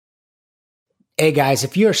Hey guys,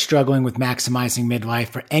 if you're struggling with maximizing midlife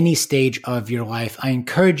for any stage of your life, I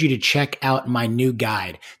encourage you to check out my new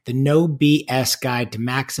guide, the No BS Guide to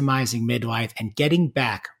Maximizing Midlife and Getting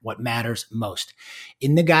Back What Matters Most.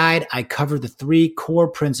 In the guide, I cover the 3 core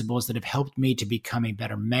principles that have helped me to become a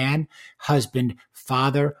better man, husband,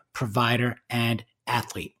 father, provider, and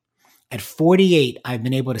athlete. At 48, I've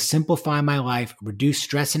been able to simplify my life, reduce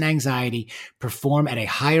stress and anxiety, perform at a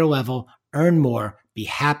higher level, earn more, be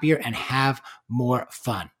happier, and have more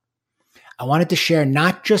fun. I wanted to share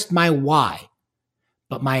not just my why,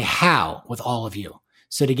 but my how with all of you.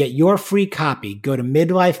 So to get your free copy, go to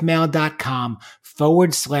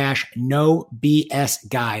midlifemail.com/no BS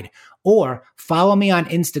guide or follow me on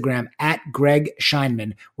Instagram at Greg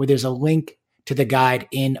Scheinman, where there's a link to the guide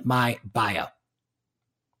in my bio.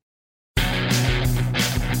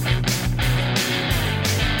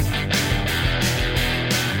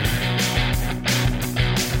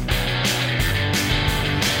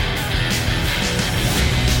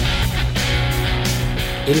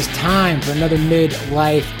 It is time for another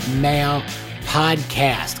Midlife Male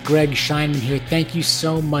podcast. Greg Scheinman here. Thank you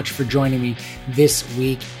so much for joining me this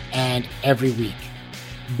week and every week.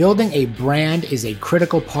 Building a brand is a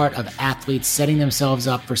critical part of athletes setting themselves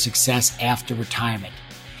up for success after retirement.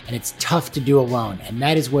 And it's tough to do alone. And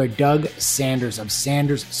that is where Doug Sanders of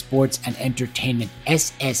Sanders Sports and Entertainment,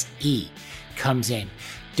 SSE, comes in.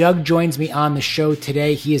 Doug joins me on the show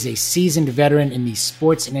today. He is a seasoned veteran in the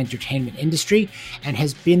sports and entertainment industry and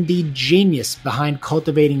has been the genius behind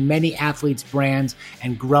cultivating many athletes' brands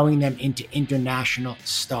and growing them into international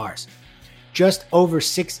stars. Just over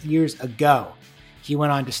 6 years ago, he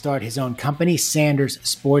went on to start his own company, Sanders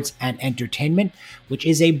Sports and Entertainment, which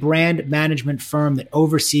is a brand management firm that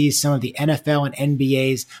oversees some of the NFL and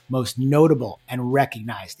NBA's most notable and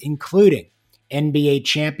recognized, including NBA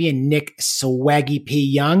champion Nick Swaggy P.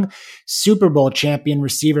 Young, Super Bowl champion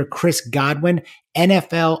receiver Chris Godwin,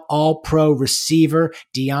 NFL All-Pro receiver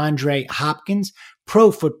DeAndre Hopkins, Pro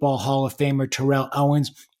Football Hall of Famer Terrell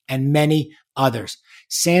Owens, and many others.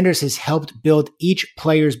 Sanders has helped build each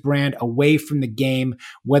player's brand away from the game,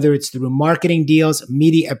 whether it's through marketing deals,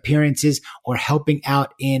 media appearances, or helping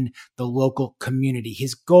out in the local community.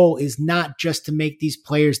 His goal is not just to make these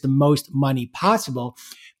players the most money possible,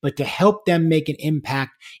 but to help them make an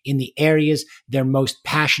impact in the areas they're most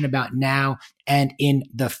passionate about now and in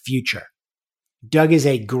the future. Doug is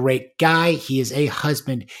a great guy. He is a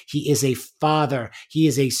husband. He is a father. He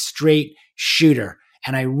is a straight shooter.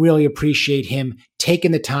 And I really appreciate him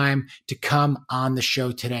taking the time to come on the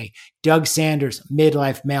show today. Doug Sanders,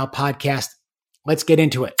 Midlife Male Podcast. Let's get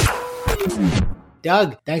into it.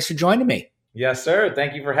 Doug, thanks for joining me. Yes, sir.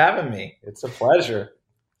 Thank you for having me. It's a pleasure.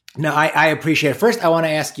 No, I appreciate it. First, I want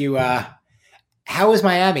to ask you, how was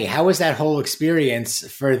Miami? How was that whole experience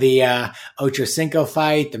for the Ocho Cinco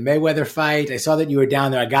fight, the Mayweather fight? I saw that you were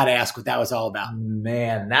down there. I got to ask what that was all about.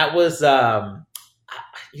 Man, that was,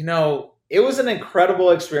 it was an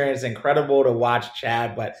incredible experience, incredible to watch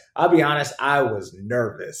Chad, but I'll be honest, I was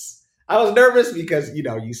nervous. I was nervous because,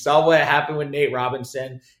 you saw what happened with Nate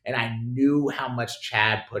Robinson, and I knew how much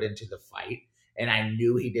Chad put into the fight. And I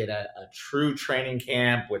knew he did a true training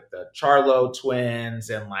camp with the Charlo twins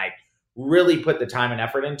and really put the time and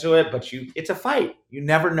effort into it. But it's a fight. You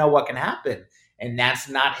never know what can happen. And that's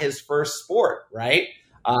not his first sport, right?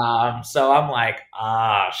 So I'm like,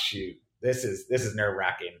 shoot, this is nerve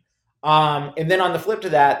wracking. And then on the flip to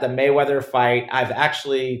that, the Mayweather fight, I've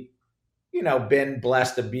actually, been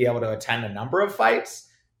blessed to be able to attend a number of fights.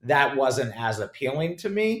 That wasn't as appealing to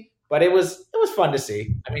me. But it was fun to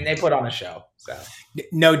see. I mean, they put on a show. So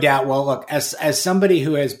no doubt. Well, look, as somebody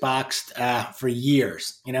who has boxed for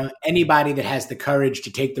years, anybody that has the courage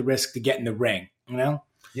to take the risk to get in the ring,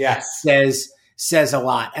 yes, says a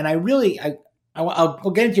lot. And I'll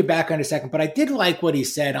get into your background in a second, but I did like what he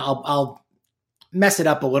said. I'll mess it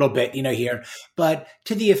up a little bit, here, but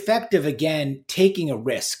to the effect of, again, taking a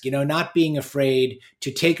risk, not being afraid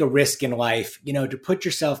to take a risk in life, to put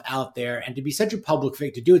yourself out there and to be such a public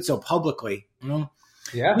figure, to do it so publicly,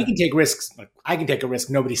 Yeah, we can take risks. I can take a risk.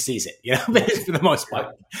 Nobody sees it, for the most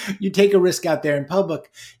part. You take a risk out there in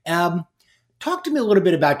public. Talk to me a little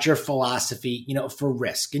bit about your philosophy, for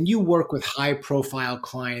risk. And you work with high profile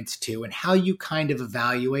clients too, and how you kind of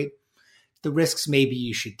evaluate the risks maybe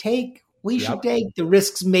you should take. We should take the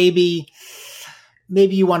risks. Maybe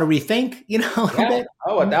you want to rethink, a little bit.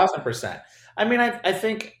 Oh, 1,000%. I mean, I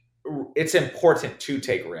think it's important to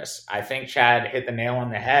take risks. I think Chad hit the nail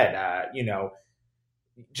on the head.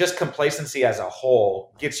 just complacency as a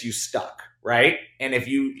whole gets you stuck, right? And if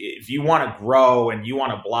you want to grow and you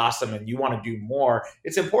want to blossom and you want to do more,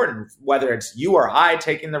 it's important whether it's you or I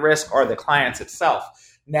taking the risk or the clients itself.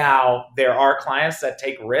 Now, there are clients that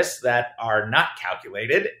take risks that are not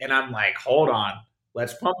calculated, and I'm like, hold on,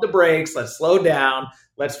 let's pump the brakes, let's slow down,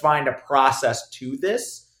 let's find a process to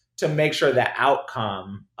this to make sure the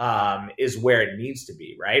outcome is where it needs to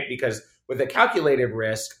be, right? Because with a calculated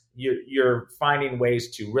risk, you're finding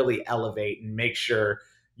ways to really elevate and make sure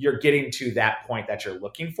you're getting to that point that you're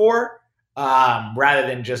looking for, rather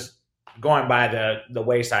than just going by the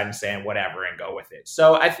wayside and saying whatever and go with it.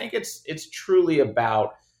 So I think it's truly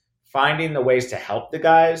about finding the ways to help the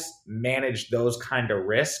guys manage those kind of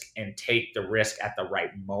risk and take the risk at the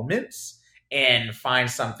right moments and find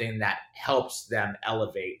something that helps them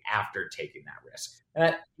elevate after taking that risk.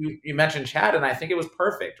 And you mentioned Chad, and I think it was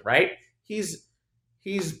perfect, right? He's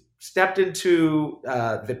stepped into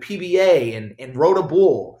the PBA and rode a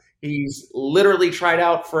bull. He's literally tried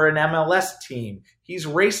out for an MLS team. He's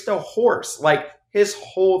raced a horse. Like, his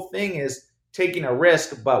whole thing is taking a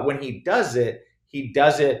risk, but when he does it,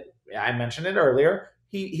 I mentioned it earlier,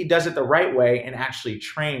 he does it the right way and actually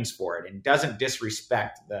trains for it and doesn't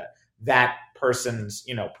disrespect that person's,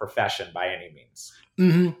 profession by any means.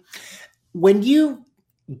 Mm-hmm. When you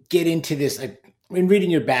get into this, like, in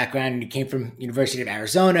reading your background, and you came from University of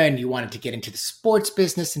Arizona and you wanted to get into the sports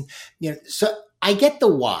business, and so I get the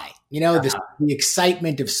why, the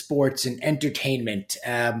excitement of sports and entertainment.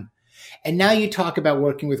 And now you talk about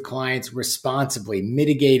working with clients responsibly,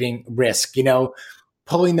 mitigating risk,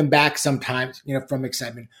 pulling them back sometimes, from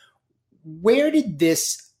excitement. Where did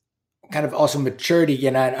this kind of also maturity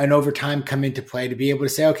and over time come into play to be able to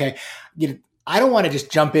say, okay, I don't want to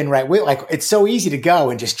just jump in right with, like, it's so easy to go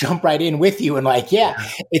and just jump right in with you. And like,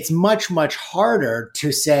 it's much, much harder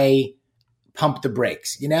to say, pump the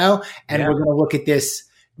brakes, and we're going to look at this,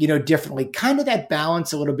 differently, kind of that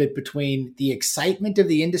balance a little bit between the excitement of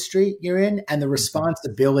the industry you're in and the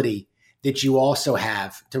responsibility that you also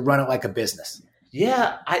have to run it like a business.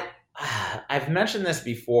 Yeah. I've mentioned this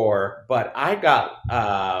before, but I got,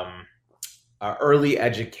 early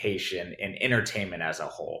education in entertainment as a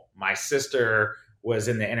whole. My sister was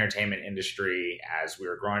in the entertainment industry as we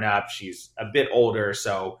were growing up. She's a bit older.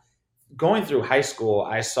 So going through high school,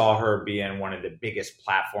 I saw her be in one of the biggest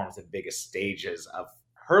platforms and biggest stages of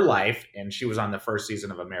her life. And she was on the first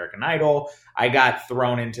season of American Idol. I got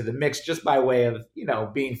thrown into the mix just by way of,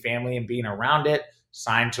 being family and being around it,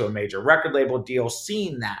 signed to a major record label deal,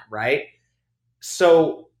 seeing that, right?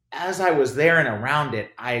 So as I was there and around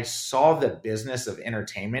it, I saw the business of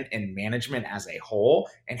entertainment and management as a whole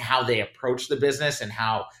and how they approach the business and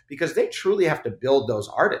because they truly have to build those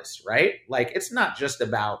artists, right? Like, it's not just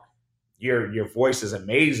about your voice is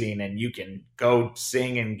amazing and you can go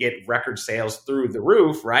sing and get record sales through the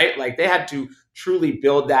roof, right? Like, they had to truly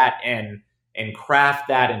build that and craft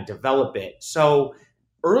that and develop it. So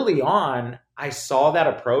early on, I saw that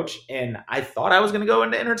approach and I thought I was going to go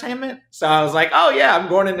into entertainment. So I was like, oh yeah, I'm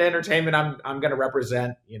going into entertainment. I'm going to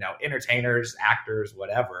represent, entertainers, actors,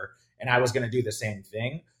 whatever. And I was going to do the same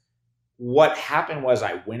thing. What happened was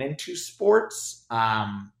I went into sports,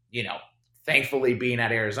 thankfully being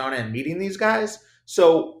at Arizona and meeting these guys.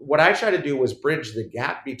 So what I try to do was bridge the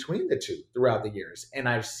gap between the two throughout the years. And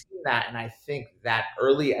I've seen that. And I think that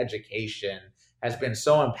early education has been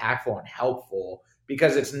so impactful and helpful,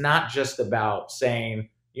 because it's not just about saying,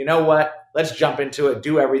 you know what, let's jump into it,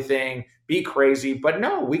 do everything, be crazy. But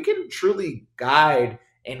no, we can truly guide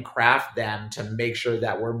and craft them to make sure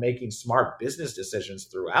that we're making smart business decisions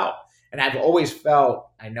throughout. And I've always felt,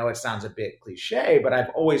 I know it sounds a bit cliche, but I've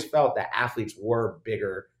always felt that athletes were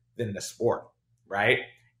bigger than the sport, right?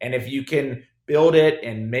 And if you can build it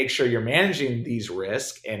and make sure you're managing these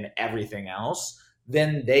risks and everything else,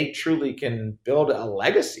 then they truly can build a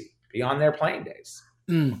legacy beyond their playing days.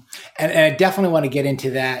 And I definitely want to get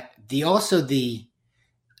into that.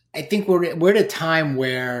 I think we're at a time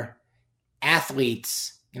where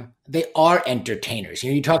athletes, they are entertainers.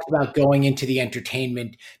 You talked about going into the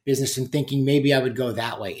entertainment business and thinking maybe I would go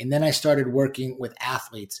that way. And then I started working with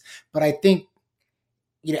athletes. But I think,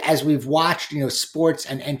 as we've watched, sports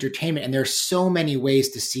and entertainment, and there's so many ways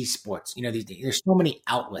to see sports, there's so many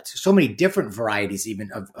outlets, so many different varieties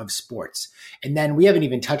even of sports. And then we haven't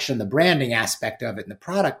even touched on the branding aspect of it and the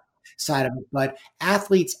product side of it, but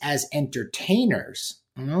athletes as entertainers,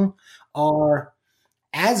 are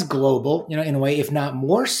as global, in a way, if not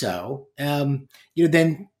more so, than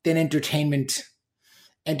entertainment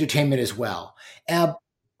as well.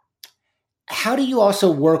 How do you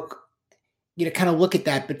also work, kind of look at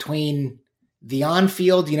that between the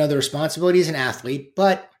on-field, the responsibility as an athlete,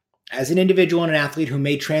 but as an individual and an athlete who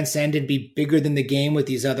may transcend and be bigger than the game with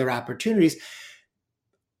these other opportunities,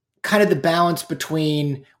 kind of the balance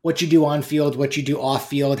between what you do on field, what you do off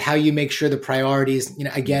field, how you make sure the priorities,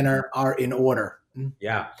 again, are in order.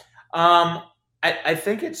 Yeah. I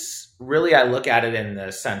think it's really, I look at it in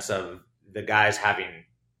the sense of the guys having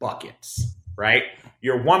buckets, right?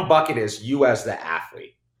 Your one bucket is you as the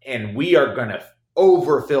athlete, and we are going to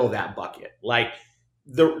overfill that bucket. Like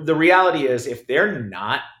the reality is, if they're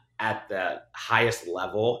not at the highest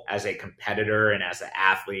level as a competitor and as an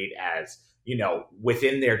athlete, as,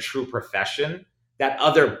 within their true profession, that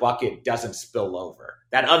other bucket doesn't spill over.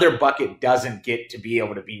 That other bucket doesn't get to be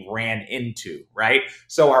able to be ran into, right?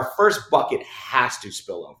 So our first bucket has to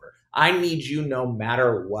spill over. I need you, no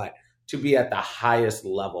matter what, to be at the highest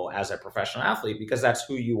level as a professional athlete, because that's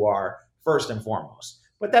who you are first and foremost.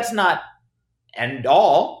 But that's not end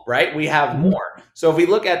all, right? We have more. So if we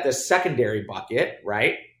look at the secondary bucket,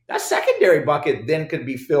 right, that secondary bucket then could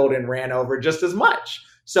be filled and ran over just as much.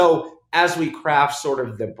 So as we craft sort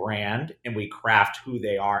of the brand and we craft who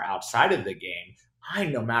they are outside of the game, I,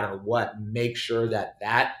 no matter what, make sure that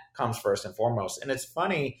that comes first and foremost. And it's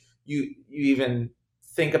funny, you even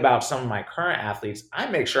think about some of my current athletes. I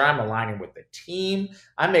make sure I'm aligning with the team.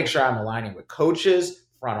 I make sure I'm aligning with coaches,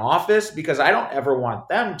 front office, because I don't ever want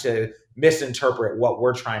them to misinterpret what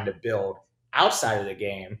we're trying to build outside of the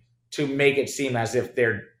game to make it seem as if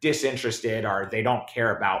they're disinterested or they don't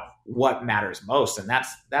care about what matters most. And that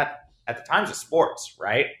at the times of sports,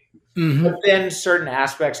 right? Mm-hmm. But then certain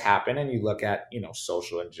aspects happen and you look at,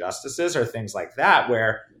 social injustices or things like that,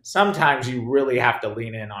 where sometimes you really have to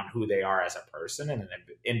lean in on who they are as a person and an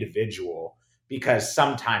individual, because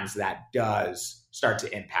sometimes that does start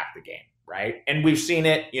to impact the game, right? And we've seen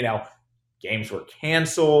it, games were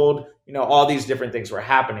canceled, all these different things were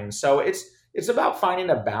happening. So it's about finding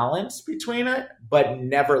a balance between it, but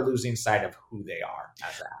never losing sight of who they are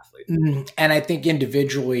as an athlete. Mm-hmm. And I think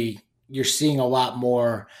individually, you're seeing a lot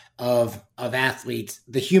more of athletes,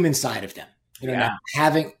 the human side of them,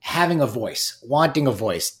 having a voice, wanting a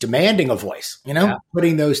voice, demanding a voice,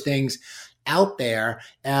 putting those things out there.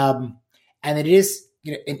 And it is,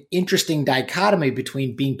 an interesting dichotomy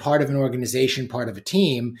between being part of an organization, part of a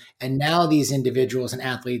team, and now these individuals and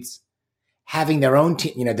athletes having their own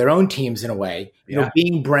their own teams in a way,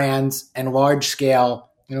 being brands and large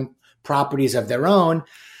scale, properties of their own,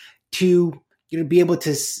 to, be able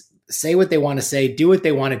to say what they want to say, do what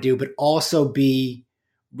they want to do, but also be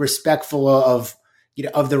respectful of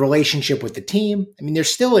the relationship with the team. I mean, there's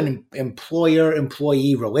still an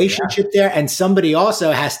employer-employee relationship there, and somebody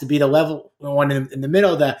also has to be the level one in the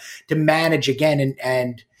middle to manage again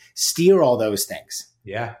and steer all those things.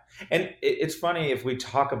 Yeah. And it's funny if we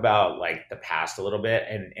talk about like the past a little bit,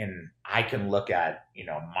 and I can look at,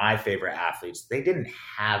 my favorite athletes, they didn't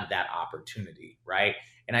have that opportunity, right?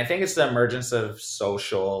 And I think it's the emergence of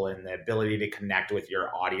social and the ability to connect with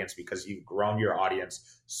your audience, because you've grown your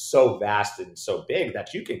audience so vast and so big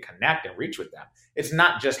that you can connect and reach with them. It's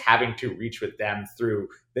not just having to reach with them through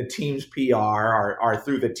the team's PR or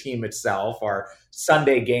through the team itself or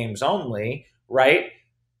Sunday games only, right?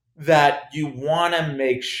 That you want to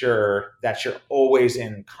make sure that you're always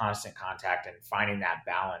in constant contact and finding that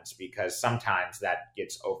balance, because sometimes that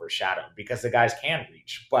gets overshadowed because the guys can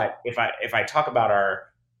reach. But if I talk about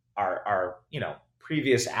our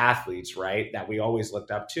previous athletes, right, that we always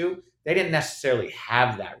looked up to, they didn't necessarily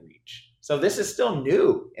have that reach. So this is still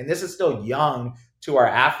new and this is still young to our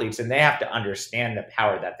athletes, and they have to understand the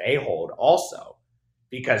power that they hold also,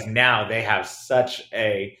 because now they have such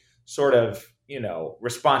a sort of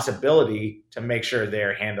responsibility to make sure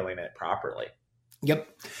they're handling it properly. Yep.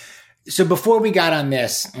 So before we got on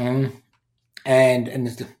this, and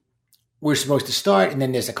we're supposed to start, and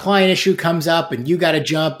then there's a client issue comes up, and you got to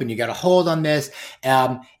jump, and you got to hold on this.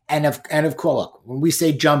 And of course, look, when we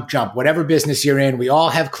say jump, whatever business you're in, we all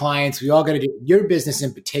have clients. We all got to do your business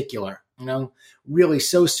in particular. Really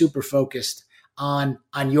so super focused on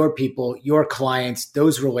your people, your clients,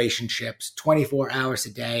 those relationships, 24 hours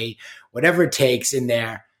a day, whatever it takes in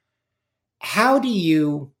there. How do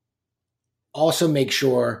you also make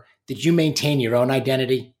sure that you maintain your own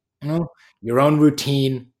identity, your own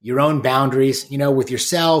routine, your own boundaries, with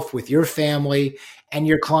yourself, with your family and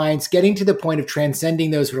your clients, getting to the point of transcending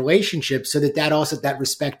those relationships so that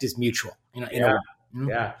respect is mutual,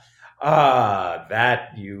 Yeah.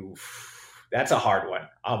 That's a hard one.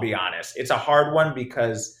 I'll be honest. It's a hard one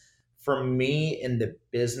because for me in the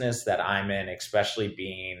business that I'm in, especially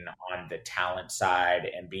being on the talent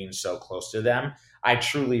side and being so close to them, I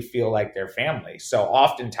truly feel like they're family. So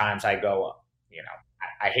oftentimes I go,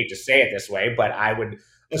 I hate to say it this way, but I would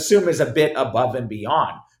assume is a bit above and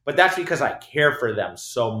beyond. But that's because I care for them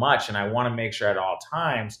so much, and I want to make sure at all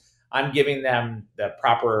times I'm giving them the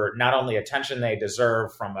proper, not only attention they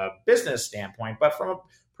deserve from a business standpoint, but from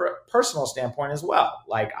a personal standpoint as well.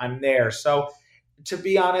 Like, I'm there. So to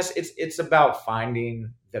be honest, it's about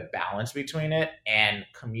finding the balance between it and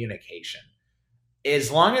communication. As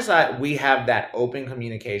long as we have that open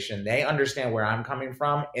communication, they understand where I'm coming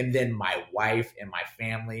from, and then my wife and my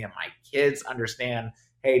family and my kids understand,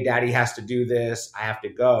 hey, daddy has to do this, I have to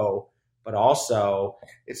go. But also,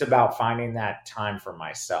 it's about finding that time for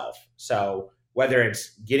myself. So whether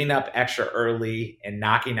it's getting up extra early and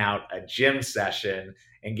knocking out a gym session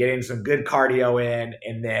and getting some good cardio in,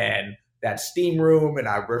 and then that steam room and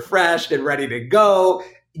I'm refreshed and ready to go,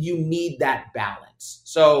 you need that balance.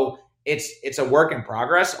 So it's a work in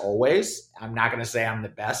progress always. I'm not going to say I'm the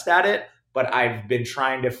best at it, but I've been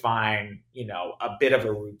trying to find, a bit of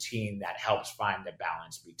a routine that helps find the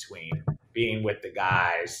balance between being with the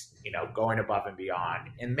guys, going above and beyond,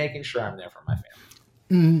 and making sure I'm there for my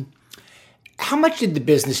family. How much did the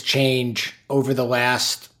business change over the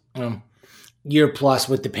last year plus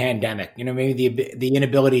with the pandemic? Maybe the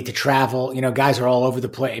inability to travel. Guys are all over the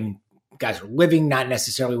place. I mean, guys are living not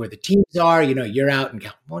necessarily where the teams are. You're out in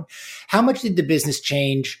California. How much did the business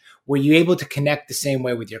change? Were you able to connect the same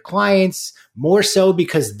way with your clients? More so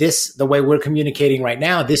because the way we're communicating right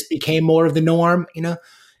now, this became more of the norm.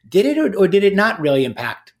 Did it or did it not really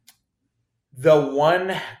impact? The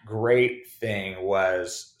one great thing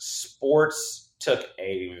was sports took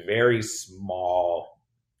a very small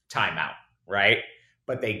timeout, right?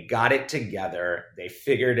 But they got it together, they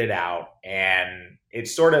figured it out, and it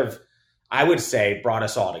sort of, I would say, brought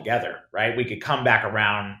us all together, right? We could come back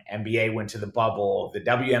around. NBA went to the bubble. The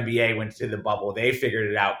WNBA went to the bubble. They figured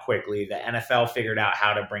it out quickly. The NFL figured out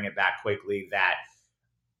how to bring it back quickly. That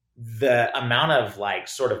the amount of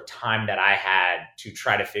sort of time that I had to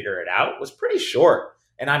try to figure it out was pretty short.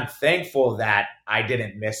 And I'm thankful that I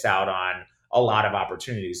didn't miss out on a lot of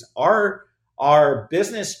opportunities. Our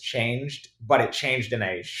business changed, but it changed in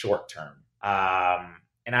a short term.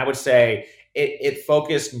 And I would say it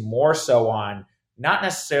focused more so on not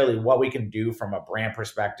necessarily what we can do from a brand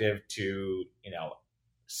perspective to,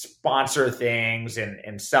 sponsor things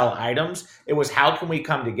and sell items. It was, how can we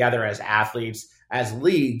come together as athletes, as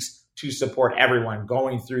leagues, to support everyone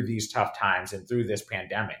going through these tough times and through this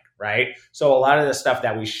pandemic, right? So a lot of the stuff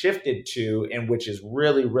that we shifted to, and which is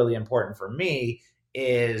really, really important for me,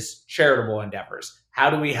 is charitable endeavors. How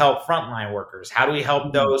do we help frontline workers? How do we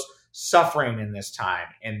help those suffering in this time?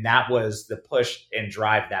 And that was the push and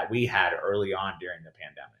drive that we had early on during the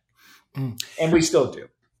pandemic. And we still do.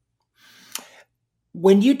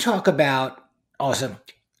 When you talk about also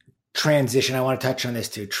transition, I want to touch on this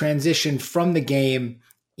too, transition from the game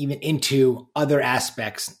even into other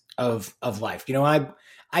aspects of life.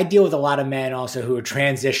 I deal with a lot of men also who are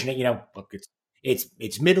transitioning, look,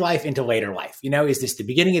 it's midlife into later life. Is this the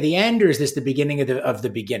beginning of the end, or is this the beginning of the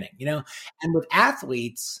beginning? And with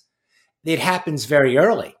athletes, it happens very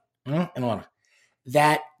early. And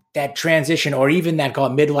that transition, or even that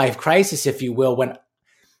called midlife crisis, if you will, when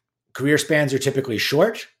career spans are typically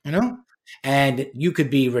short, and you could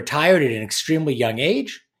be retired at an extremely young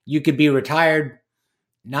age. You could be retired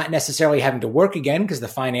not necessarily having to work again because the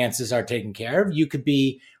finances are taken care of. You could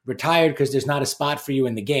be retired because there's not a spot for you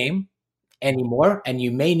in the game anymore, and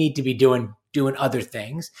you may need to be doing other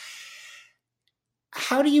things.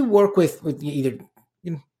 How do you work with either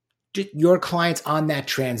your clients on that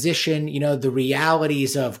transition? The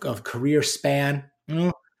realities of career span,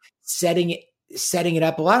 setting it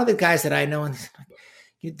up. A lot of the guys that I know,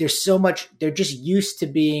 there's so much. They're just used to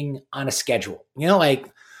being on a schedule.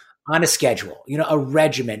 On a schedule, a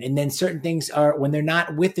regimen. And then certain things are, when they're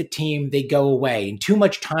not with the team, they go away, and too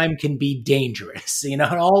much time can be dangerous,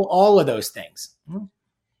 all of those things.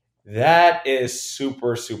 That is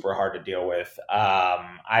super, super hard to deal with.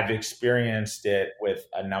 I've experienced it with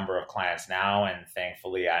a number of clients now, and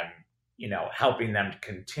thankfully I'm, helping them to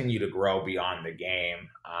continue to grow beyond the game,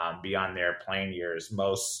 beyond their playing years.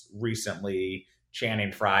 Most recently,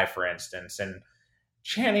 Frye, for instance. And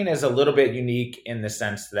Channing is a little bit unique in the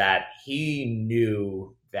sense that he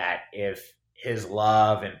knew that if his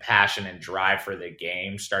love and passion and drive for the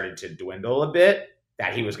game started to dwindle a bit,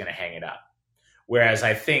 that he was going to hang it up. Whereas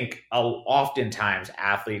I think oftentimes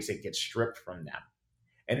athletes, it gets stripped from them.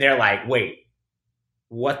 And they're like, wait,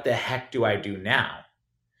 what the heck do I do now?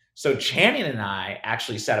 So Channing and I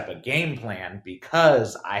actually set up a game plan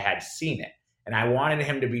because I had seen it. And I wanted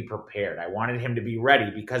him to be prepared. I wanted him to be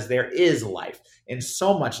ready because there is life, and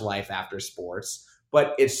so much life after sports.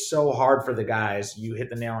 But it's so hard for the guys, you hit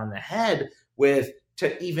the nail on the head with,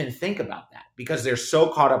 to even think about that because they're so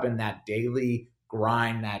caught up in that daily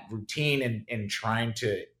grind, that routine, and trying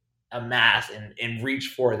to amass and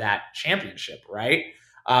reach for that championship, right?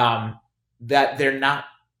 That they're not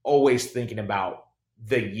always thinking about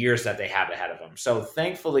the years that they have ahead of them. So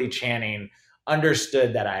thankfully, Channing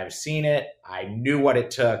understood that I have seen it. I knew what it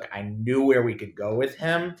took. I knew where we could go with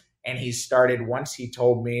him. And he started, once he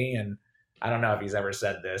told me, and I don't know if he's ever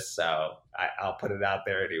said this, so I'll put it out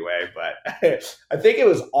there anyway, but I think it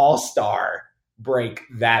was All-Star break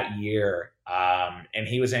that year. And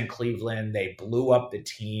he was in Cleveland. They blew up the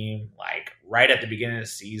team like right at the beginning of the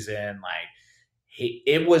season. Like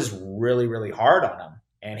it was really, really hard on him.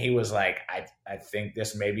 And he was like, I think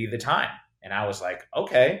this may be the time. And I was like,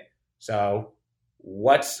 okay, so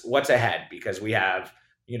what's ahead? Because we have,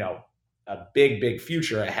 a big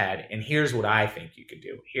future ahead. And here's what I think you could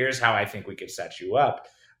do. Here's how I think we could set you up.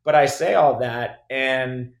 But I say all that,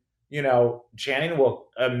 and, Channing will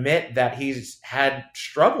admit that he's had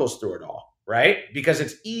struggles through it all, right? Because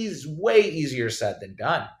it's way easier said than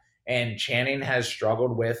done. And Channing has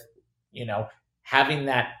struggled with, having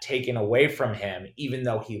that taken away from him, even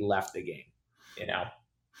though he left the game,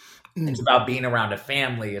 It's about being around a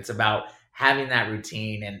family. It's about having that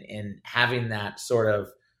routine and having that sort of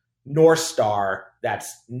North Star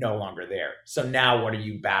that's no longer there. So now what are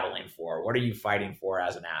you battling for? What are you fighting for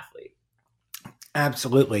as an athlete?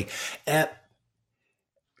 Absolutely.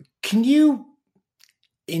 Can you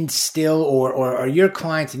instill or are your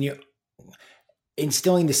clients and you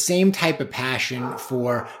instilling the same type of passion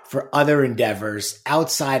for other endeavors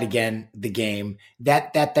outside, again, the game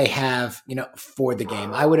that they have, for the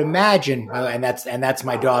game? I would imagine, and that's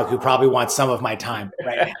my dog who probably wants some of my time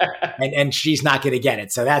right now, and she's not going to get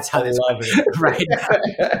it. So that's how this works right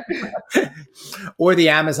now. Or the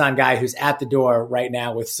Amazon guy who's at the door right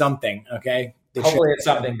now with something. Okay. Hopefully it's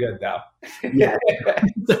something good though. Yeah.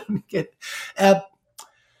 Good.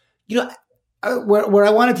 Where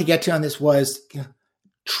I wanted to get to on this was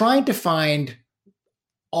trying to find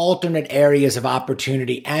alternate areas of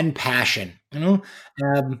opportunity and passion,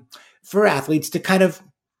 for athletes to kind of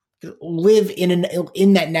live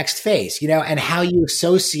in that next phase, and how you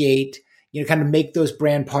associate, kind of make those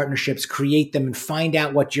brand partnerships, create them, and find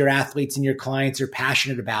out what your athletes and your clients are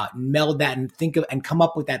passionate about, and meld that and think of and come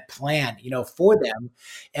up with that plan, for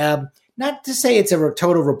them. Not to say it's a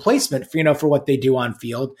total replacement for what they do on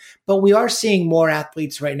field, but we are seeing more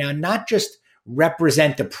athletes right now, not just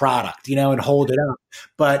represent the product, and hold it up,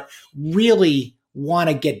 but really want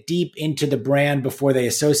to get deep into the brand before they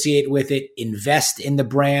associate with it, invest in the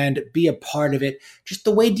brand, be a part of it. Just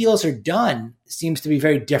the way deals are done seems to be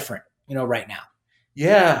very different, right now.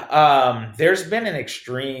 Yeah. There's been an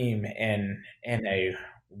extreme and a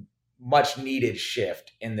much needed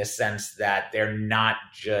shift in the sense that they're not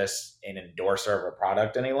just an endorser of a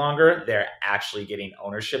product any longer. They're actually getting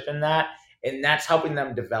ownership in that. And that's helping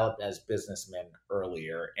them develop as businessmen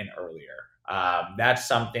earlier and earlier. That's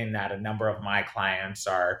something that a number of my clients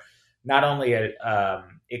are not only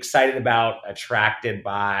excited about, attracted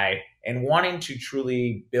by, and wanting to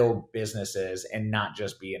truly build businesses and not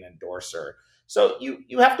just be an endorser. So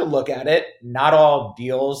you have to look at it. Not all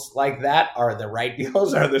deals like that are the right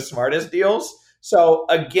deals, are the smartest deals. So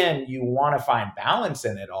again, you want to find balance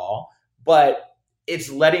in it all, but it's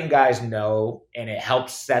letting guys know, and it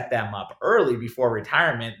helps set them up early before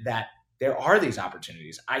retirement, that there are these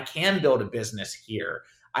opportunities. I can build a business here.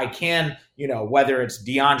 I can, whether it's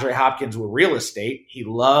DeAndre Hopkins with real estate, he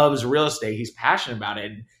loves real estate, he's passionate about it,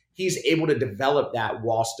 and he's able to develop that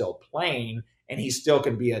while still playing, and he still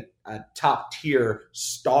can be a top tier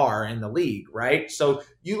star in the league, right? So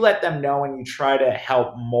you let them know, and you try to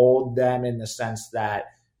help mold them in the sense that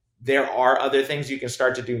there are other things you can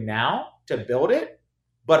start to do now to build it,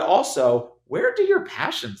 but also, where do your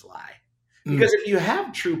passions lie? Because if you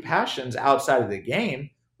have true passions outside of the game,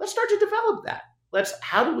 let's start to develop that.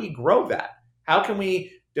 How do we grow that? How can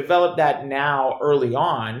we develop that now early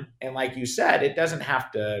on? And like you said, it doesn't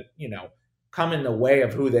have to, come in the way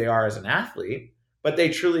of who they are as an athlete, but they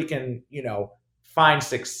truly can, find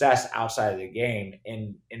success outside of the game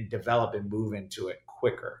and develop and move into it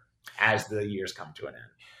quicker as the years come to an end.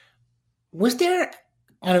 Was there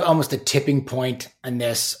kind of almost a tipping point on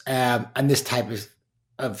this type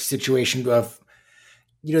of situation of,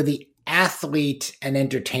 the athlete and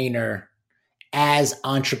entertainer as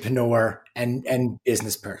entrepreneur and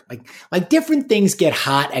business person? Like different things get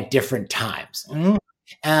hot at different times.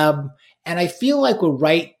 And I feel like we're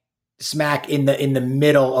right smack in the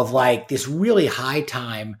middle of like this really high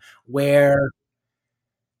time where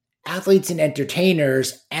athletes and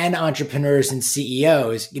entertainers and entrepreneurs and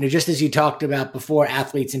CEOs, just as you talked about before,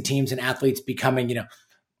 athletes and teams and athletes becoming,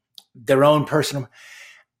 their own personal,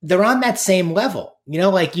 they're on that same level,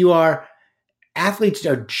 like you are. Athletes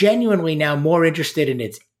are genuinely now more interested in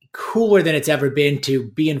it's cooler than it's ever been to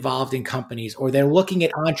be involved in companies, or they're looking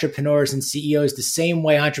at entrepreneurs and CEOs the same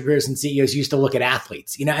way entrepreneurs and CEOs used to look at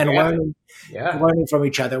athletes, and learning from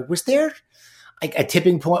each other. Was there like a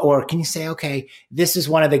tipping point, or can you say, okay, this is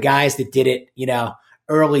one of the guys that did it,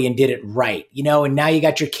 early and did it right, and now you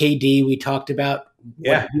got your KD, we talked about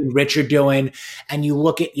what you and Rich are doing, and you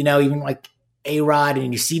look at, even like A-Rod,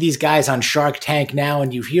 and you see these guys on Shark Tank now,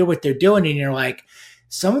 and you hear what they're doing, and you're like,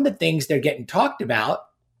 some of the things they're getting talked about,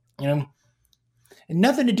 and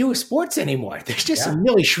nothing to do with sports anymore. There's just some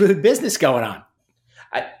really shrewd business going on.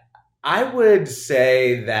 I would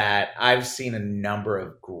say that I've seen a number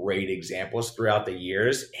of great examples throughout the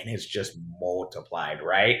years, and it's just multiplied,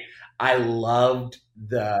 right? I loved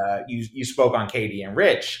you spoke on KD and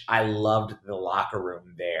Rich. I loved the locker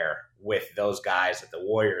room there with those guys at the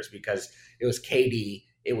Warriors, because it was KD,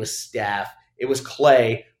 it was Steph, it was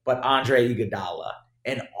Clay, but Andre Iguodala.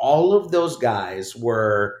 And all of those guys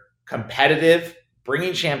were competitive,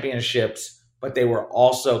 bringing championships, but they were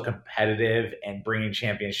also competitive and bringing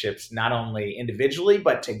championships not only individually,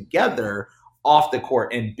 but together off the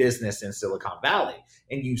court in business in Silicon Valley.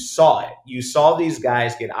 And you saw it. You saw these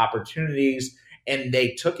guys get opportunities, and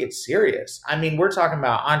they took it serious. I mean, we're talking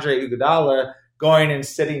about Andre Iguodala going and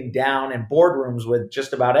sitting down in boardrooms with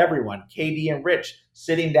just about everyone. KD and Rich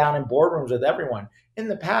sitting down in boardrooms with everyone. In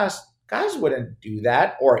the past, guys wouldn't do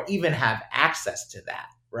that or even have access to that,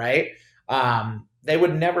 right? They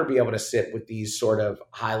would never be able to sit with these sort of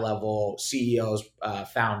high-level CEOs,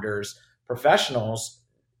 founders, professionals.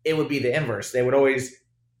 It would be the inverse. They would always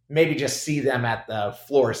maybe just see them at the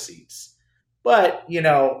floor seats. But,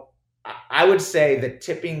 I would say the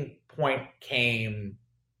tipping point came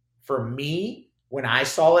for me when I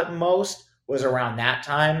saw it most was around that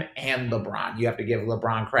time, and LeBron. You have to give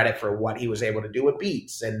LeBron credit for what he was able to do with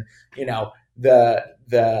Beats and, the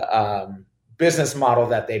business model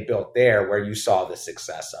that they built there, where you saw the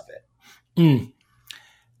success of it.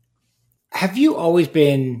 Have you always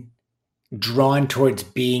been drawn towards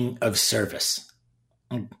being of service?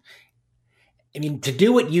 I mean, to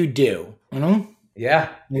do what you do, Yeah.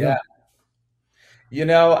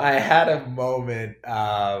 I had a moment,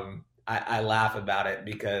 I laugh about it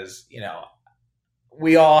because,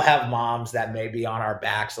 we all have moms that may be on our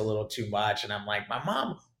backs a little too much. And I'm like, my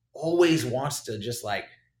mom always wants to just like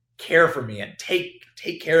care for me and take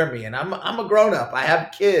care of me. And I'm a grown up. I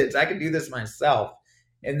have kids. I can do this myself.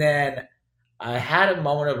 And then I had a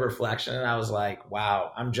moment of reflection, and I was like,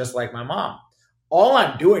 wow, I'm just like my mom. All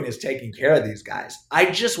I'm doing is taking care of these guys. I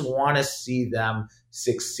just want to see them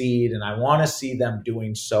succeed, and I want to see them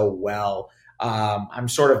doing so well. I'm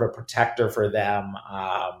sort of a protector for them.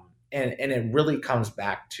 And it really comes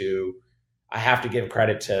back to, I have to give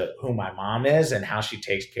credit to who my mom is and how she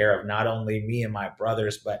takes care of not only me and my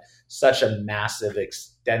brothers, but such a massive,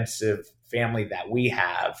 extensive family that we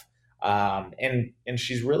have. And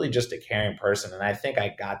she's really just a caring person. And I think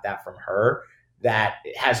I got that from her that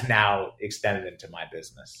has now extended into my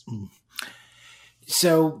business.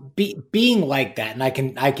 So being like that, and I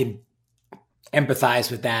can empathize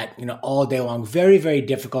with that, all day long. Very, very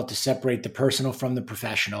difficult to separate the personal from the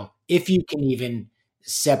professional, if you can even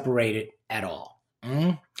separate it at all.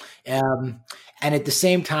 And at the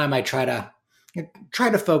same time, I try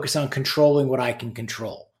to focus on controlling what I can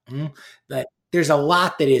control. But there's a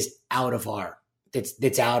lot that is out of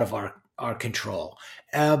that's out of our control.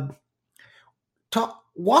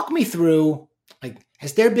 Walk me through, like,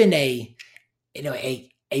 has there been a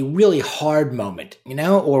really hard moment,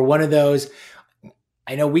 or one of those?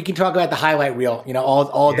 I know we can talk about the highlight reel,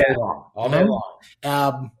 all day long. All day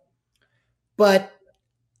long. But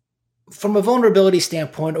from a vulnerability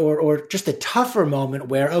standpoint, or just a tougher moment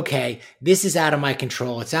where, okay, this is out of my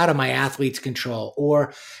control. It's out of my athlete's control.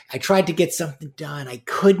 Or I tried to get something done. I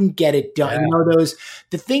couldn't get it done. Yeah.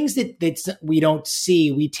 The things that we don't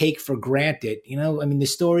see, we take for granted. The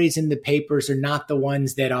stories in the papers are not the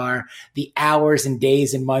ones that are the hours and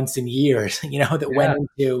days and months and years, that went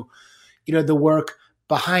into, the work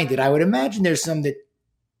behind it. I would imagine there's some that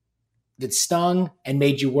stung and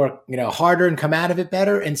made you work, harder and come out of it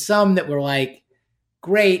better. And some that were like,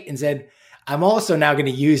 great. And said, I'm also now going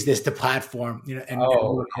to use this to platform, and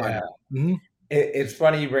work harder. Mm-hmm. It's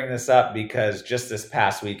funny you bring this up, because just this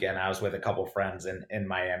past weekend, I was with a couple friends in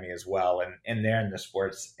Miami as well. And they're in the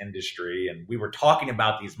sports industry. And we were talking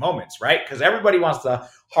about these moments, right? Because everybody wants to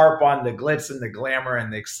harp on the glitz and the glamour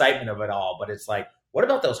and the excitement of it all. But it's like, what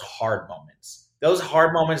about those hard moments? Those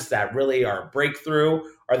hard moments that really are a breakthrough,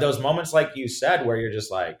 are those moments like you said where you're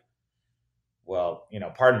just like, well,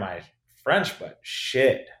 pardon my French, but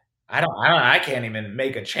shit, I can't even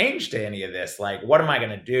make a change to any of this. Like, what am I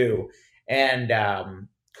going to do? And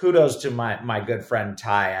kudos to my good friend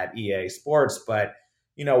Ty at EA Sports. But,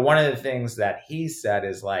 one of the things that he said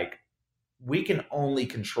is like, we can only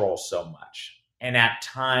control so much. And at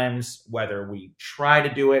times, whether we try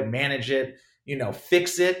to do it, manage it,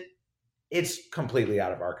 fix it, it's completely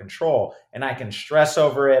out of our control. And I can stress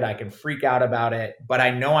over it. I can freak out about it, but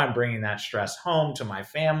I know I'm bringing that stress home to my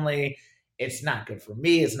family. It's not good for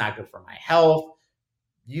me. It's not good for my health.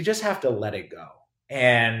 You just have to let it go.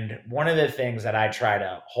 And one of the things that I try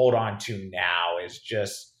to hold on to now is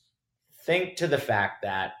just think to the fact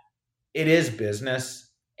that it is business,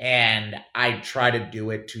 and I try to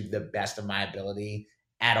do it to the best of my ability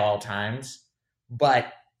at all times.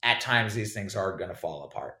 But at times these things are going to fall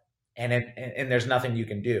apart. And there's nothing you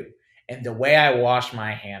can do. And the way I wash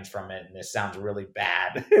my hands from it, and this sounds really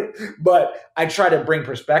bad, but I try to bring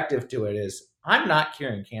perspective to it, is I'm not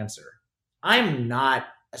curing cancer. I'm not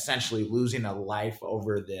essentially losing a life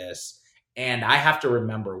over this. And I have to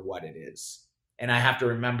remember what it is. And I have to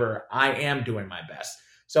remember I am doing my best.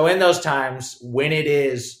 So in those times when it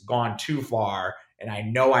is gone too far and I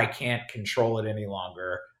know I can't control it any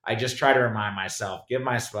longer, I just try to remind myself, give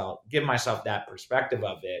myself that perspective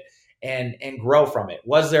of it, and grow from it.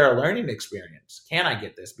 Was there a learning experience? Can I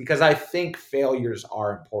get this? Because I think failures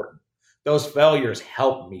are important. Those failures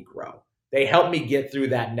help me grow. They help me get through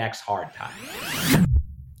that next hard time.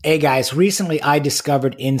 Hey guys, recently I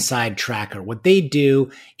discovered Inside Tracker. What they do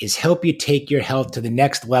is help you take your health to the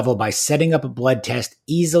next level by setting up a blood test,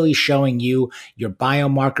 easily showing you your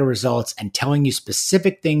biomarker results and telling you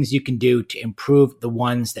specific things you can do to improve the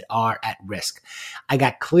ones that are at risk. I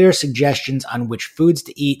got clear suggestions on which foods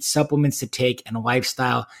to eat, supplements to take, and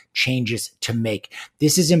lifestyle changes to make.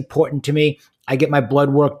 This is important to me. I get my blood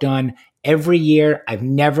work done every year. I've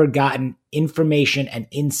never gotten information and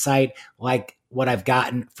insight like what I've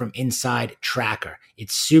gotten from Inside Tracker.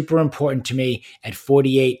 It's super important to me at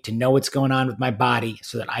 48 to know what's going on with my body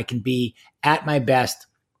so that I can be at my best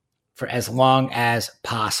for as long as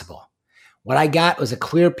possible. What I got was a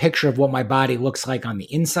clear picture of what my body looks like on the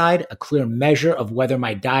inside, a clear measure of whether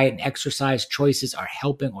my diet and exercise choices are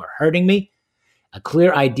helping or hurting me, a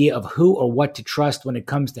clear idea of who or what to trust when it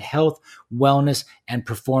comes to health, wellness, and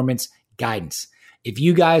performance guidance. If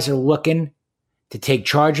you guys are looking to take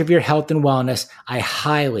charge of your health and wellness, I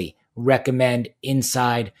highly recommend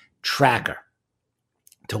Inside Tracker.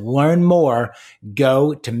 To learn more,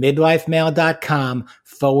 go to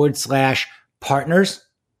midlifemail.com/partners.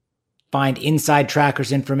 Find Inside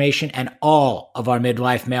Tracker's information and all of our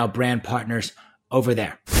Midlife Mail brand partners over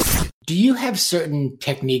there. Do you have certain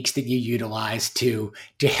techniques that you utilize to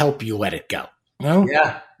help you let it go? No?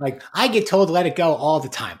 Yeah. Like, I get told to let it go all the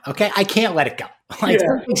time. Okay. I can't let it go.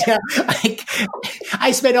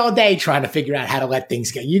 I spend all day trying to figure out how to let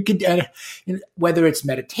things go. You could, whether it's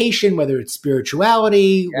meditation, whether it's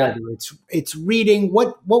spirituality, whether it's reading,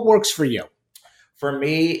 what works for you? For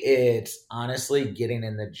me, it's honestly getting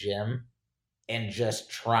in the gym and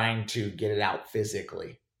just trying to get it out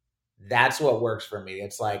physically. That's what works for me.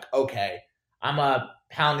 It's like, okay, I'm going to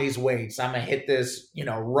pound these weights. I'm going to hit this,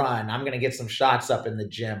 run. I'm going to get some shots up in the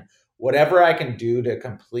gym. Whatever I can do to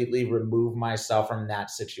completely remove myself from that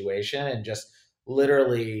situation and just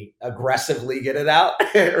literally aggressively get it out,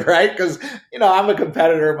 right? Because, I'm a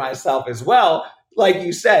competitor myself as well. Like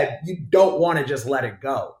you said, you don't want to just let it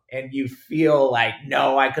go. And you feel like,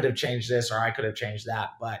 no, I could have changed this or I could have changed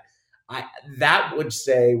that. But that would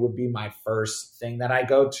be my first thing that I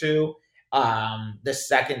go to. The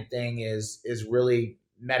second thing is really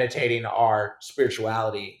meditating our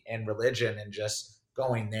spirituality and religion and just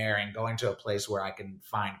going there and going to a place where I can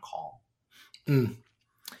find calm.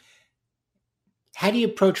 How do you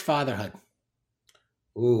approach fatherhood?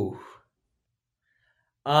 Ooh.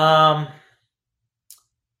 I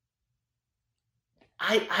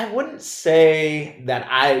wouldn't say that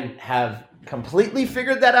I have completely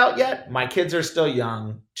figured that out yet. My kids are still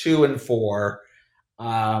young, 2 and 4.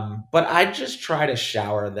 But I just try to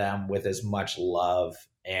shower them with as much love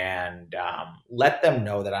and let them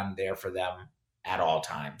know that I'm there for them at all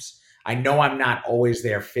times. I know I'm not always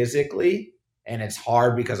there physically, and it's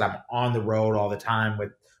hard because I'm on the road all the time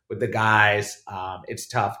with the guys. It's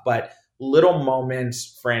tough, but little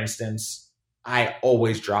moments, for instance, I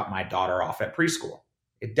always drop my daughter off at preschool.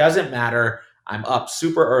 It doesn't matter. I'm up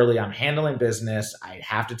super early. I'm handling business. I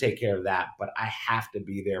have to take care of that, but I have to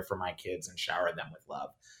be there for my kids and shower them with love.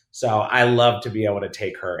 So I love to be able to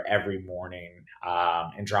take her every morning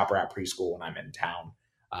and drop her at preschool when I'm in town.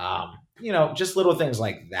 Just little things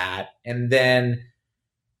like that. And then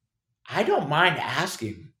I don't mind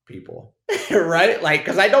asking people, right? Like,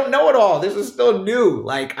 because I don't know it all. This is still new.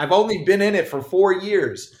 Like, I've only been in it for 4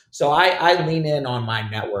 years. So I lean in on my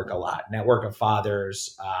network a lot. Network of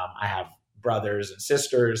fathers. I have brothers and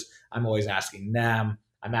sisters. I'm always asking them.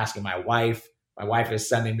 I'm asking my wife. My wife is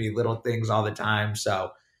sending me little things all the time.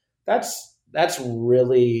 So that's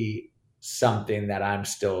really something that I'm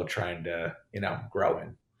still trying to, grow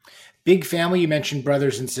in. Big family, you mentioned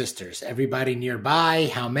brothers and sisters. Everybody nearby?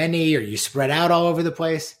 How many? Are you spread out all over the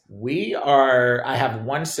place? I have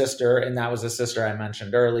one sister, and that was a sister I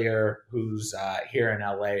mentioned earlier, who's here in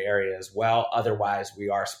LA area as well. Otherwise, we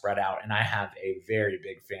are spread out, and I have a very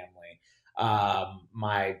big family.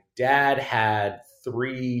 My dad had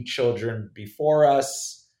 3 children before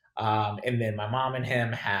us, and then my mom and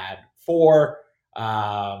him had 4.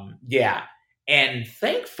 And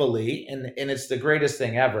thankfully, and it's the greatest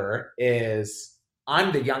thing ever, is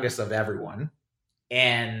I'm the youngest of everyone.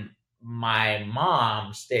 And my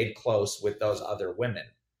mom stayed close with those other women.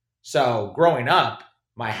 So growing up,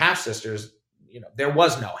 my half-sisters, there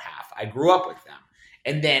was no half. I grew up with them.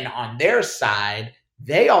 And then on their side,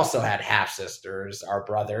 they also had half-sisters, our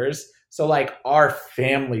brothers. So like our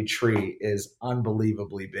family tree is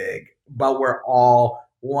unbelievably big, but we're all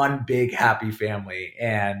one big happy family.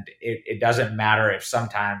 And it doesn't matter if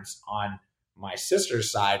sometimes on my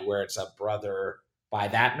sister's side where it's a brother by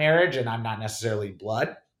that marriage and I'm not necessarily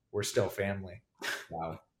blood, we're still family.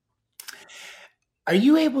 Wow. Are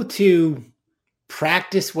you able to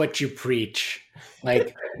practice what you preach?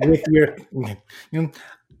 Like with your,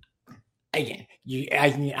 again,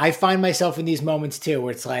 I find myself in these moments too,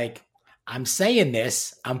 where it's like, I'm saying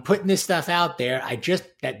this, I'm putting this stuff out there.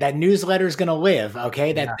 That newsletter is going to live.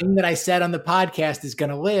 Okay. That thing that I said on the podcast is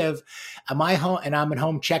going to live. Am I home? And I'm at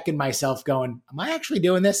home checking myself going, am I actually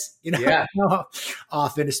doing this?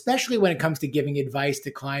 Often, especially when it comes to giving advice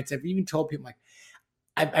to clients. I've even told people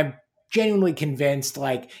I'm genuinely convinced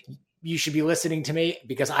like you should be listening to me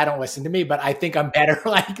because I don't listen to me, but I think I'm better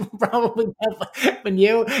probably than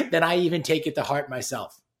you, then I even take it to heart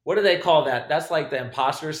myself. What do they call that? That's like the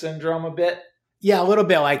imposter syndrome a bit. Yeah, a little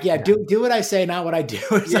bit. Like, do what I say, not what I do.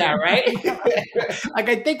 Yeah, right. Like,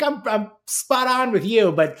 I think I'm spot on with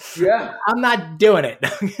you, but I'm not doing it.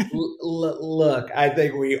 Look, I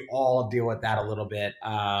think we all deal with that a little bit.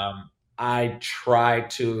 I try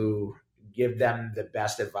to give them the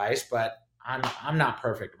best advice, but I'm not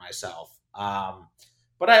perfect myself.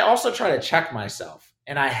 But I also try to check myself,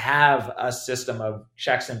 and I have a system of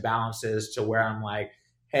checks and balances to where I'm like,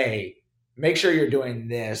 hey, make sure you're doing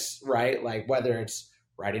this, right? Like whether it's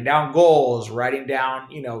writing down goals, writing down,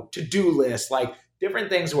 to-do lists, like different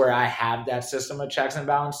things where I have that system of checks and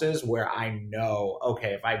balances where I know,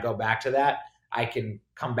 okay, if I go back to that, I can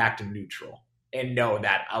come back to neutral and know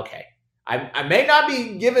that, okay, I may not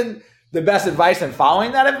be given the best advice and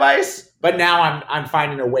following that advice, but now I'm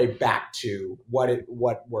finding a way back to what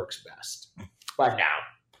works best. But now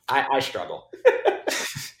I struggle.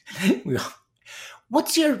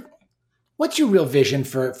 What's your real vision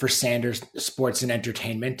for Sanders Sports and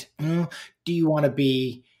Entertainment? Do you want to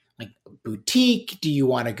be like boutique? Do you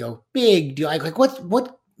want to go big? Do you like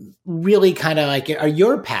what really kind of like are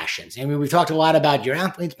your passions? I mean, we've talked a lot about your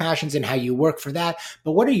athletes' passions and how you work for that,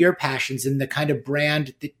 but what are your passions and the kind of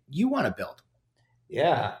brand that you want to build?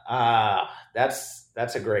 Yeah, that's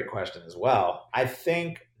a great question as well. I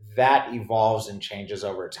think that evolves and changes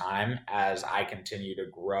over time as I continue to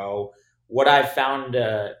grow. What I've found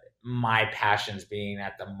my passions being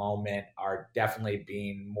at the moment are definitely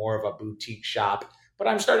being more of a boutique shop, but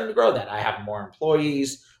I'm starting to grow that. I have more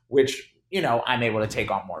employees, which, I'm able to take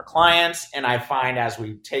on more clients. And I find as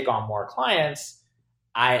we take on more clients,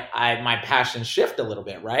 my passions shift a little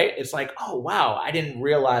bit, right? It's like, oh, wow, I didn't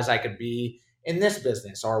realize I could be in this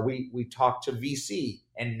business. Or we talked to VC,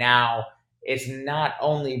 and now it's not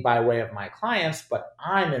only by way of my clients, but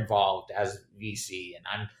I'm involved as VC,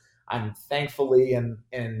 and I'm thankfully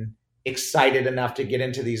and excited enough to get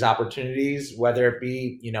into these opportunities, whether it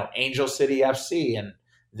be, Angel City FC, and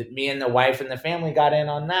me and the wife and the family got in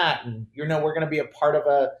on that. And, we're going to be a part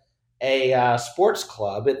of a sports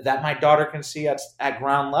club that my daughter can see at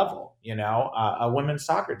ground level, a women's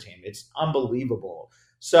soccer team. It's unbelievable.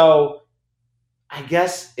 So I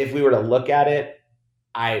guess if we were to look at it,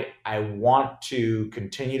 I want to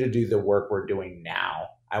continue to do the work we're doing now.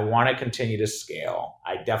 I want to continue to scale.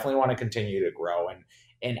 I definitely want to continue to grow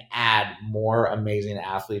and add more amazing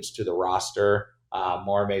athletes to the roster.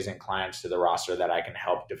 more amazing clients to the roster that I can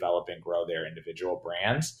help develop and grow their individual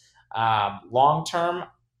brands. Long term,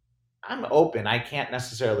 I'm open. I can't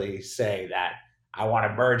necessarily say that I want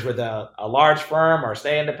to merge with a large firm or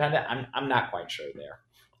stay independent. I'm not quite sure there.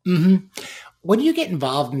 Mm-hmm. When you get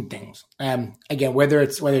involved in things, again, whether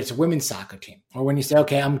it's a women's soccer team or when you say,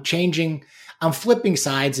 okay, I'm flipping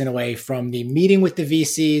sides in a way from the meeting with the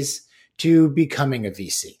VCs to becoming a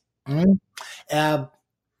VC. Mm-hmm.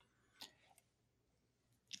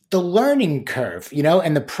 The learning curve,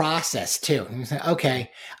 and the process too. And you say,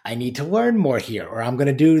 okay, I need to learn more here, or I'm going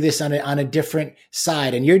to do this on a different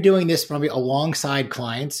side. And you're doing this probably alongside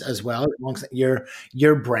clients as well, alongside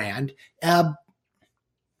your brand.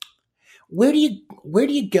 Where do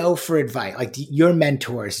you go for advice? Like your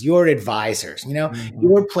mentors, your advisors, Mm-hmm.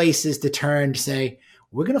 your places to turn to say,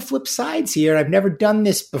 we're going to flip sides here. I've never done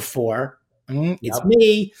this before. It's Yep.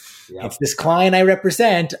 me. Yep. It's this client I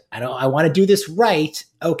represent. I want to do this right.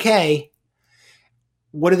 Okay.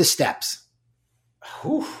 What are the steps?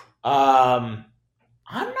 Whew. I'm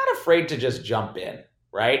not afraid to just jump in,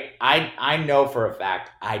 right? I know for a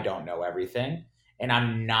fact I don't know everything, and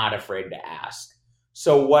I'm not afraid to ask.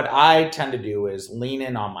 So what I tend to do is lean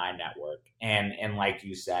in on my network and like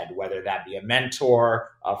you said, whether that be a mentor,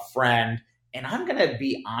 a friend, and I'm going to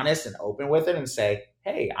be honest and open with it and say,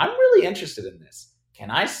 hey, I'm really interested in this. Can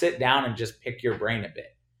I sit down and just pick your brain a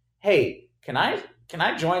bit? Hey, can I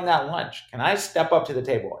join that lunch? Can I step up to the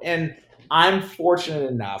table? And I'm fortunate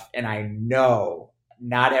enough, and I know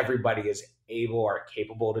not everybody is able or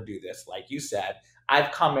capable to do this. Like you said,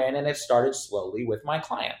 I've come in and it started slowly with my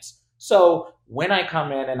clients. So when I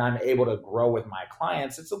come in and I'm able to grow with my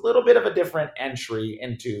clients, it's a little bit of a different entry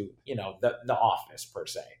into, the office per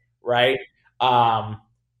se, right?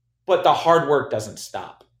 But the hard work doesn't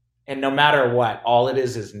stop. And no matter what, all it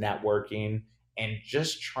is networking and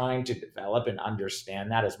just trying to develop and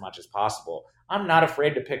understand that as much as possible. I'm not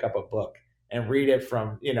afraid to pick up a book and read it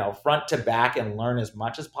from, front to back and learn as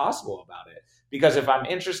much as possible about it. Because if I'm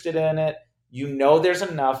interested in it, there's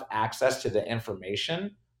enough access to the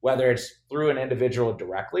information, whether it's through an individual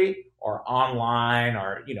directly or online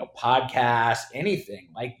or, podcasts, anything.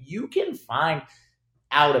 Like you can find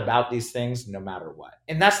out about these things no matter what.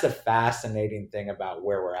 And that's the fascinating thing about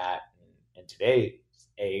where we're at in today's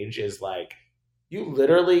age is like, you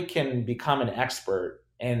literally can become an expert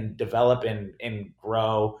and develop and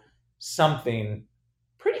grow something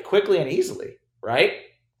pretty quickly and easily, right?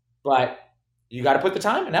 But you got to put the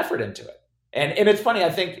time and effort into it. And it's funny, I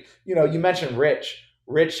think, you mentioned Rich.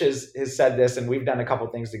 Rich has said this, and we've done a couple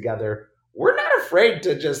things together. We're not afraid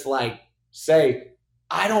to just like say,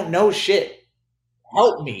 I don't know shit.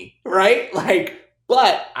 Help me, right? Like,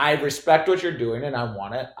 but I respect what you're doing, and I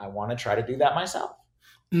want to try to do that myself.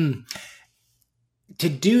 To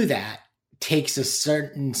do that takes a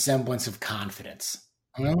certain semblance of confidence.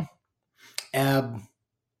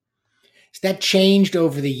 That changed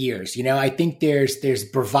over the years. I think there's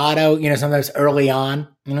bravado, sometimes early on,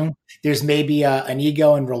 there's maybe an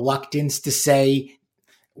ego and reluctance to say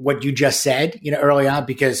what you just said, early on,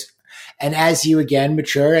 and as you again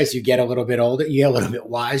mature, as you get a little bit older, you get a little bit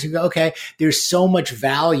wise, you go, okay, there's so much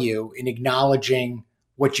value in acknowledging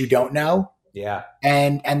what you don't know. Yeah.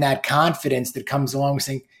 And that confidence that comes along with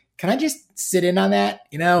saying, can I just sit in on that,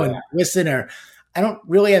 and listen, or I don't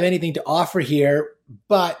really have anything to offer here,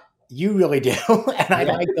 but you really do. And I'd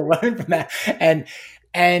like to learn from that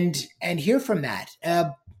and hear from that.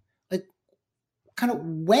 Like kind of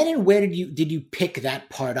when and where did you pick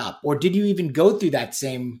that part up, or did you even go through that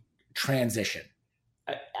same transition?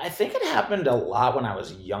 I think it happened a lot when I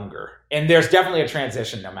was younger, and there's definitely a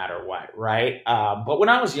transition no matter what, right? But when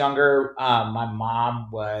I was younger, my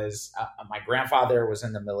grandfather was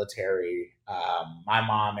in the military. My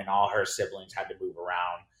mom and all her siblings had to move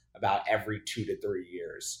around about every 2 to 3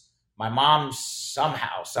 years. My mom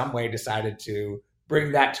somehow, some way decided to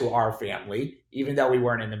bring that to our family, even though we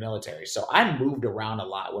weren't in the military. So I moved around a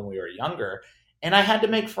lot when we were younger, and I had to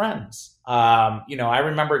make friends. I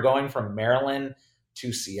remember going from Maryland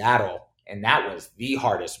to Seattle, and that was the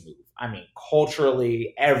hardest move. I mean,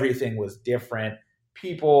 culturally, everything was different,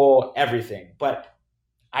 people, everything. But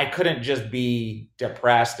I couldn't just be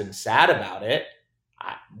depressed and sad about it.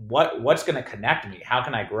 What's going to connect me? How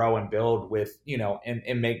can I grow and build with,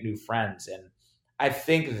 and make new friends? And I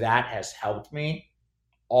think that has helped me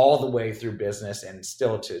all the way through business and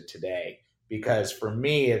still to today. Because for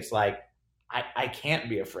me, it's like, I can't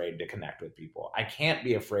be afraid to connect with people. I can't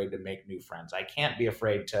be afraid to make new friends. I can't be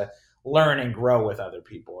afraid to learn and grow with other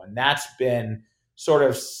people. And that's been sort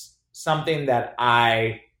of something that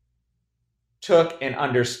I took and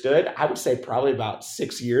understood, I would say probably about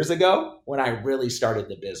 6 years ago when I really started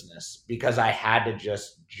the business, because I had to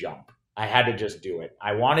just jump. I had to just do it.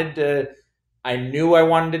 I knew I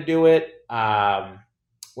wanted to do it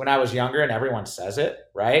when I was younger, and everyone says it,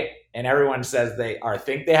 right? And everyone says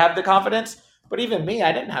think they have the confidence. But even me,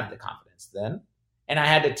 I didn't have the confidence then. And I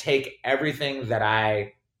had to take everything that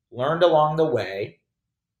I learned along the way,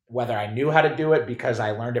 whether I knew how to do it because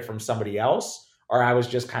I learned it from somebody else or I was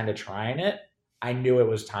just kind of trying it. I knew it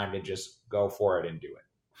was time to just go for it and do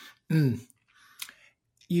it. Mm.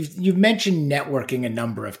 You've mentioned networking a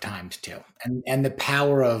number of times too, and the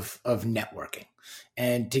power of networking.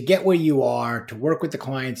 And to get where you are, to work with the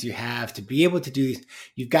clients you have, to be able to do these,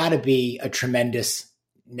 you've got to be a tremendous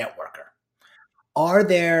networker. Are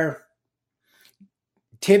there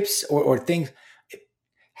tips or things?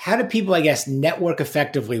 How do people, I guess, network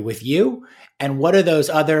effectively with you? And what are those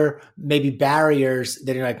other maybe barriers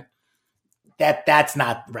that are like, that's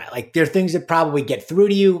not right? Like, there are things that probably get through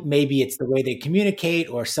to you. Maybe it's the way they communicate,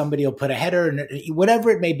 or somebody will put a header and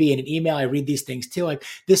whatever it may be in an email. I read these things too. Like,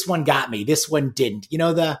 this one got me, this one didn't.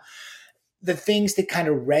 The things that kind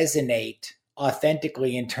of resonate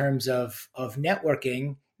authentically in terms of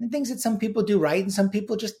networking, and things that some people do right and some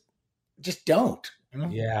people just don't.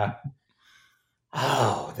 Yeah.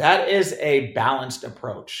 Oh, that is a balanced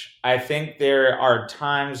approach. I think there are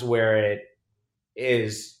times where it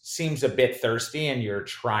seems a bit thirsty and you're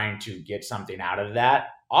trying to get something out of that.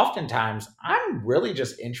 Oftentimes, I'm really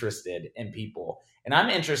just interested in people, and I'm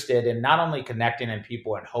interested in not only connecting in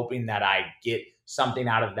people and hoping that I get something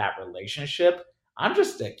out of that relationship. I'm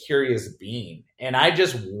just a curious being, and I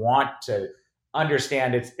just want to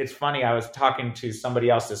understand. It's funny. I was talking to somebody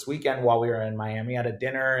else this weekend while we were in Miami at a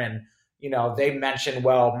dinner, and they mentioned,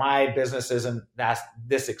 well, my business isn't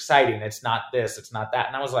this exciting. It's not this, it's not that.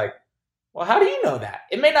 And I was like, well, how do you know that?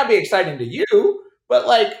 It may not be exciting to you, but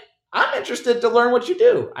like, I'm interested to learn what you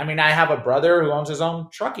do. I mean, I have a brother who owns his own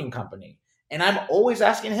trucking company, and I'm always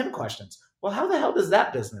asking him questions. Well, how the hell does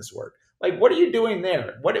that business work? Like, what are you doing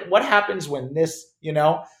there? What happens when this,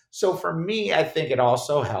 So for me, I think it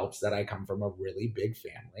also helps that I come from a really big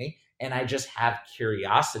family, and I just have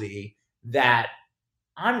curiosity that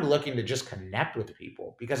I'm looking to just connect with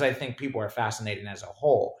people, because I think people are fascinating as a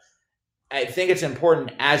whole. I think it's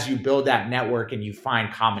important as you build that network and you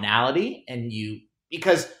find commonality,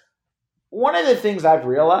 because one of the things I've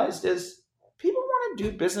realized is people want to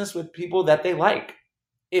do business with people that they like.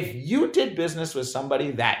 If you did business with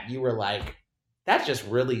somebody that you were like, that just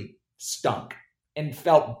really stunk and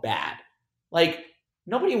felt bad, like,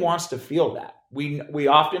 nobody wants to feel that. We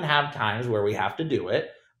often have times where we have to do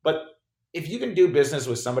it, but if you can do business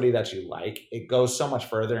with somebody that you like, it goes so much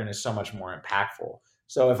further and is so much more impactful.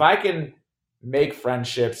 So if I can make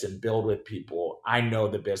friendships and build with people, I know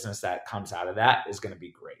the business that comes out of that is going to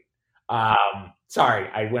be great. Sorry,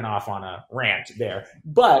 I went off on a rant there,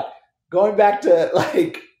 but going back to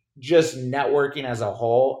like just networking as a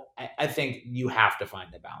whole, I think you have to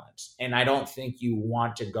find the balance. And I don't think you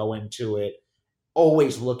want to go into it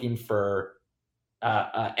always looking for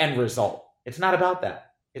end result. It's not about that.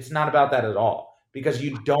 It's not about that at all, because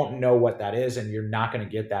you don't know what that is, and you're not going to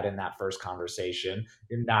get that in that first conversation.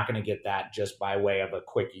 You're not going to get that just by way of a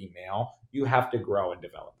quick email. You have to grow and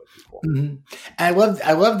develop with people. Mm-hmm.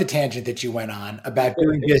 I love the tangent that you went on about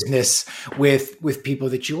doing business with people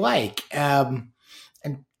that you like, and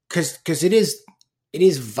because it is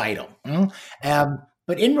vital.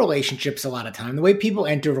 But in relationships, a lot of time, the way people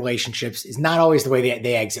enter relationships is not always the way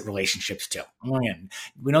they exit relationships too.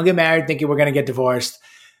 We don't get married thinking we're going to get divorced.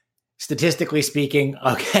 Statistically speaking,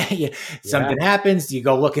 okay, something happens, you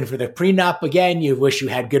go looking for the prenup again, you wish you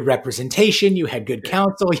had good representation, you had good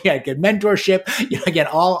counsel, you had good mentorship, again,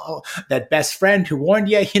 all that best friend who warned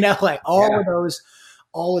you, like all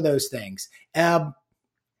of those things. How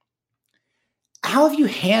have you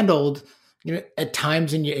handled, at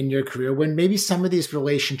times in your career when maybe some of these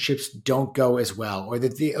relationships don't go as well, or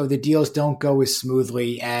the deals don't go as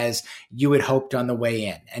smoothly as you had hoped on the way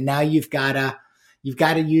in, and now you've got to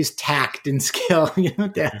use tact and skill,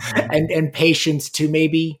 and patience to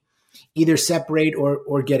maybe either separate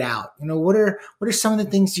or get out. What are some of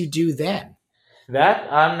the things you do then?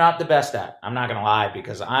 That I'm not the best at. I'm not gonna lie,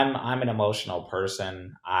 because I'm an emotional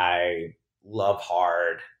person. I love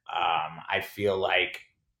hard. I feel like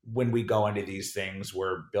when we go into these things,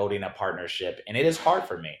 we're building a partnership, and it is hard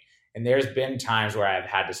for me. And there's been times where I've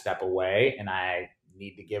had to step away, and I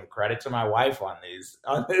need to give credit to my wife on this.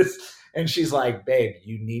 And she's like, babe,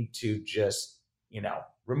 you need to just,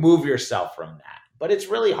 remove yourself from that. But it's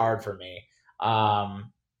really hard for me. I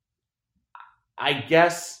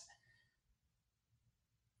guess,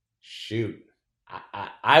 shoot,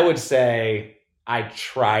 I would say I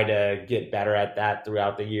try to get better at that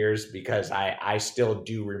throughout the years because I still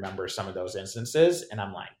do remember some of those instances, and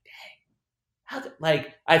I'm like,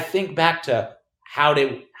 like I think back to how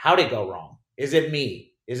did it go wrong? Is it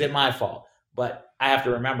me? Is it my fault? But I have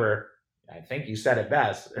to remember, I think you said it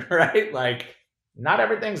best, right? Like not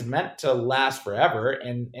everything's meant to last forever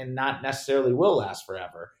and not necessarily will last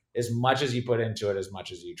forever as much as you put into it, as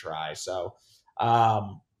much as you try. So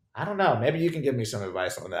I don't know. Maybe you can give me some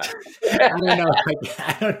advice on that.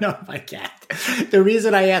 I don't know if I can. The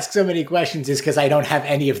reason I ask so many questions is because I don't have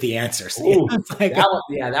any of the answers. Ooh,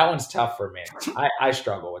 that one's tough for me. I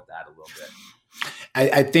struggle with that a little bit.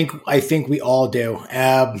 I think we all do.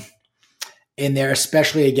 In there,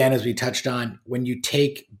 especially again, as we touched on, when you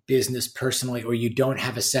take business personally, or you don't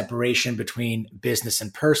have a separation between business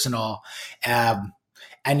and personal,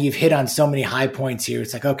 and you've hit on so many high points here.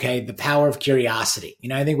 It's like, okay, the power of curiosity.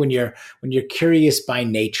 I think when you're curious by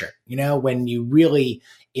nature, when you really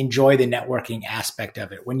enjoy the networking aspect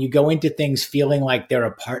of it, when you go into things feeling like they're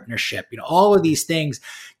a partnership, all of these things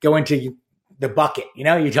go into the bucket.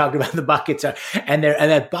 You talked about the buckets, and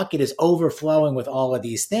that bucket is overflowing with all of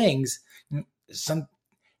these things. Sometimes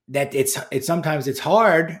it's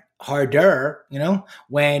harder,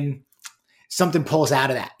 when something pulls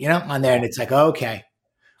out of that, on there, and it's like, okay.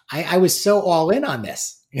 I was so all in on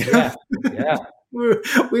this. Yeah.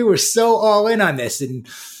 We were so all in on this, and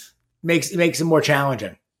makes it more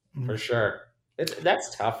challenging. For sure.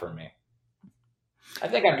 That's tough for me. I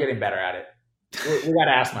think I'm getting better at it. We got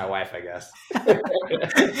to ask my wife, I guess.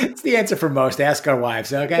 It's the answer for most. Ask our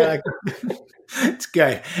wives. Okay. It's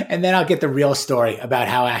good. And then I'll get the real story about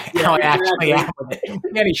how I actually am with it.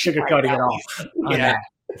 Any sugarcoating at all. Yeah.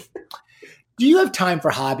 Do you have time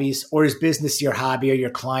for hobbies, or is business your hobby, or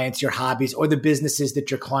your clients your hobbies, or the businesses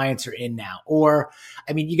that your clients are in now? Or,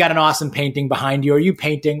 you got an awesome painting behind you. Are you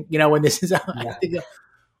painting, when this is?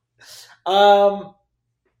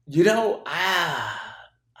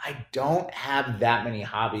 I don't have that many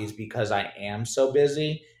hobbies because I am so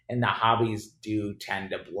busy, and the hobbies do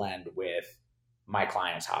tend to blend with my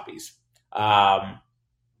clients' hobbies. I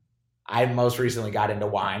most recently got into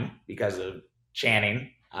wine because of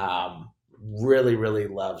Channing. Really, really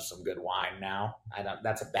love some good wine now.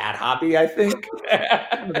 That's a bad hobby, I think.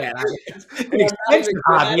 It's an expensive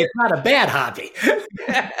hobby. It's not a bad hobby.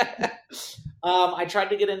 I tried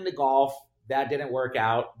to get into golf. That didn't work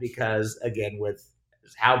out because, again, with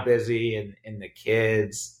how busy and the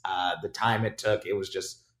kids, the time it took, it was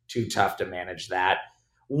just too tough to manage that.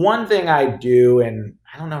 One thing I do, and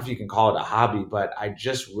I don't know if you can call it a hobby, but I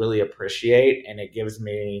just really appreciate, and it gives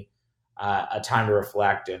me a time to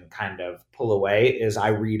reflect and kind of pull away, is I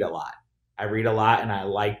read a lot. And I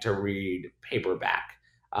like to read paperback,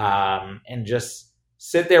 and just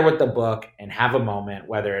sit there with the book and have a moment,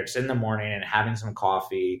 whether it's in the morning and having some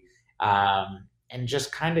coffee, and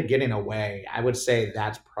just kind of getting away. I would say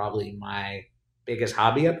that's probably my biggest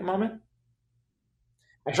hobby at the moment.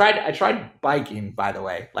 I tried biking, by the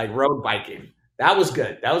way, like road biking. That was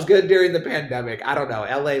good. That was good during the pandemic. I don't know.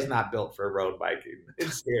 LA is not built for road biking. It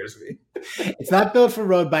scares me. It's not built for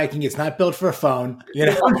road biking. It's not built for a phone.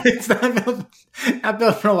 It's not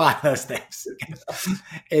built for a lot of those things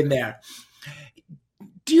in there.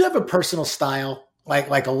 Do you have a personal style,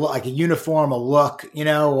 like a uniform, a look,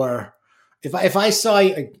 or if I saw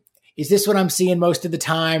you, is this what I'm seeing most of the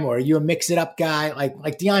time, or are you a mix it up guy?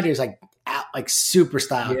 Like DeAndre is like super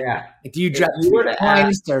style. Yeah. Do you dress? If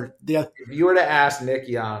you were to ask Nick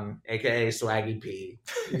Young, aka Swaggy P,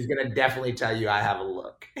 he's gonna definitely tell you I have a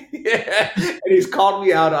look. And he's called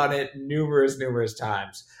me out on it numerous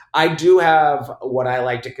times. I do have what I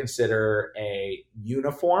like to consider a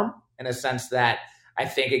uniform, in a sense that I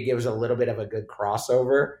think it gives a little bit of a good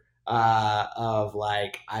crossover of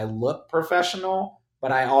like, I look professional,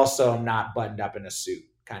 but I also am not buttoned up in a suit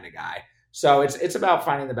kind of guy. So it's about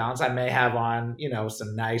finding the balance. I may have on,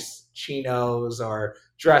 some nice chinos or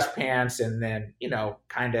dress pants, and then,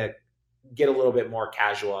 kind of get a little bit more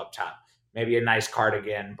casual up top. Maybe a nice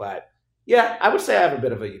cardigan. But yeah, I would say I have a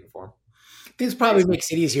bit of a uniform. This probably makes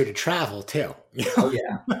it easier to travel too. Oh,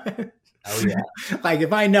 yeah. Oh, yeah. Like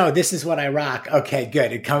if I know this is what I rock, okay,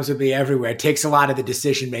 good. It comes with me everywhere. It takes a lot of the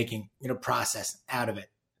decision-making, process out of it.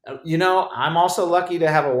 I'm also lucky to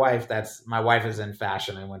have a wife. My wife is in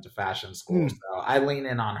fashion and went to fashion school. So I lean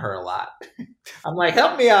in on her a lot. I'm like,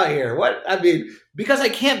 help me out here. Because I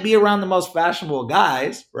can't be around the most fashionable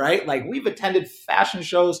guys, right? Like we've attended fashion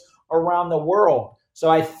shows around the world. So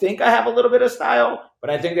I think I have a little bit of style, but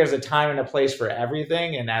I think there's a time and a place for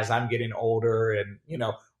everything. And as I'm getting older and,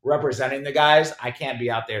 representing the guys, I can't be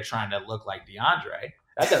out there trying to look like DeAndre.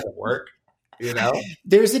 That doesn't work. You know,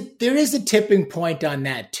 there is a tipping point on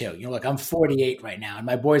that too. Look, I'm 48 right now, and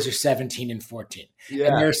my boys are 17 and 14. And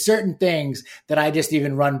yeah. there are certain things that I just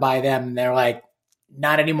even run by them, and they're like,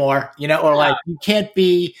 not anymore, or like, you can't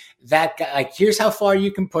be that guy. Like, here's how far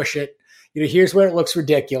you can push it. Here's where it looks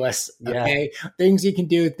ridiculous. Yeah. Okay, things you can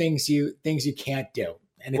do, things you can't do.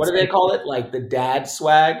 And What do they call it? Like the dad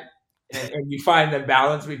swag, and you find the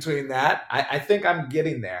balance between that. I think I'm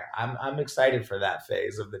getting there. I'm excited for that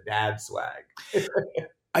phase of the dad swag.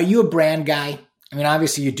 Are you a brand guy? I mean,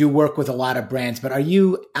 obviously you do work with a lot of brands, but are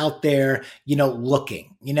you out there,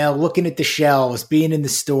 looking at the shelves, being in the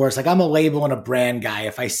stores? Like, I'm a label and a brand guy.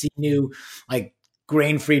 If I see new, like,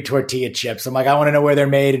 grain-free tortilla chips, I'm like, I want to know where they're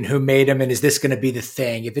made and who made them, and is this going to be the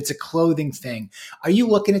thing? If it's a clothing thing, are you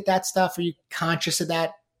looking at that stuff? Are you conscious of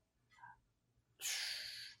that?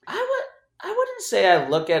 I wouldn't say I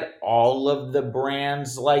look at all of the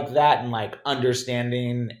brands like that and like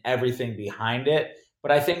understanding everything behind it.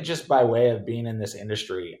 But I think just by way of being in this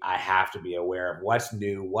industry, I have to be aware of what's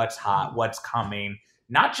new, what's hot, what's coming,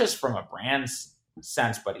 not just from a brand's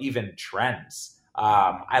sense, but even trends.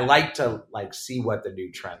 I like to see what the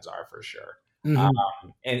new trends are for sure. Mm-hmm.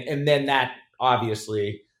 And then that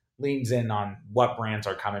obviously leans in on what brands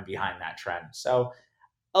are coming behind that trend. So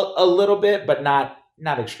a little bit, but not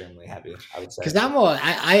extremely heavy, I would say. Because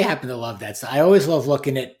I happen to love that. So I always love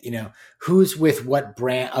looking at, who's with what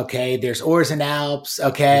brand. Okay, there's Ors and Alps.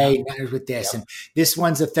 Okay, yeah. With this. Yep. And this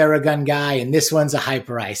one's a Theragun guy, and this one's a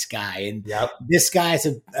Hyper Ice guy. And this guy's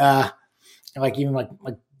like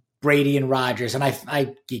Brady and Rogers. And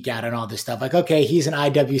I geek out on all this stuff. Like, okay, he's an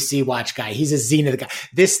IWC watch guy. He's a Zenith guy.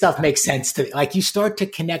 This stuff makes sense to me. Like, you start to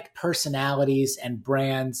connect personalities and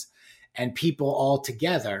brands and people all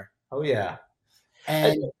together. Oh, yeah.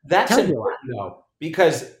 And that's important though,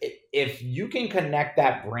 because if you can connect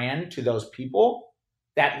that brand to those people,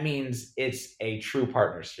 that means it's a true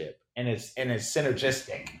partnership and it's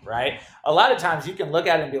synergistic, right? A lot of times you can look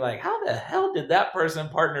at it and be like, how the hell did that person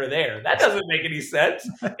partner there? That doesn't make any sense.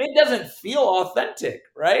 It doesn't feel authentic,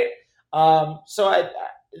 right? So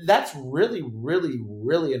that's really, really,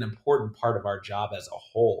 really an important part of our job as a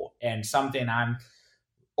whole, and something I'm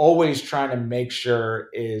always trying to make sure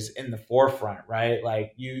is in the forefront, right?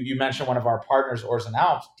 Like you mentioned one of our partners, Ors and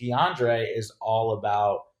Alps. DeAndre is all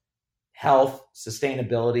about health,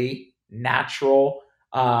 sustainability, natural.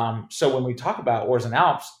 So when we talk about Ors and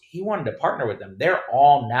Alps, he wanted to partner with them. They're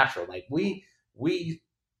all natural. Like we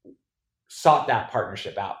sought that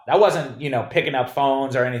partnership out. That wasn't, picking up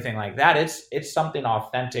phones or anything like that. It's something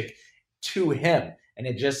authentic to him. And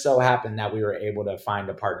it just so happened that we were able to find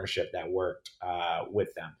a partnership that worked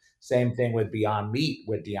with them. Same thing with Beyond Meat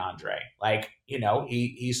with DeAndre. Like,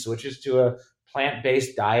 he switches to a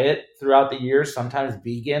plant-based diet throughout the years, sometimes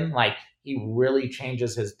vegan. Like, he really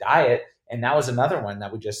changes his diet. And that was another one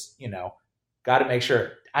that we just, got to make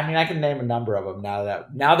sure. I mean, I can name a number of them now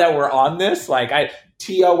that we're on this. Like,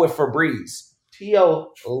 T.O. with Febreze.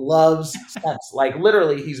 T.O. loves scents. Like,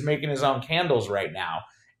 literally, he's making his own candles right now.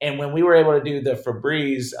 And when we were able to do the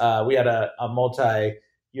Febreze, we had a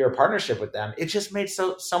multi-year partnership with them. It just made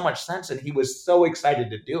so much sense, and he was so excited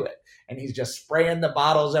to do it. And he's just spraying the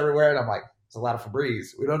bottles everywhere, and I'm like, it's a lot of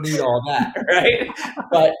Febreze. We don't need all that, right?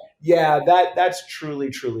 But yeah, that's truly,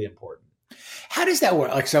 truly important. How does that work?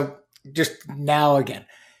 Like, so just now again,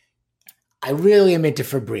 I really am into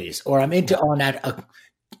Febreze, or I'm into all that.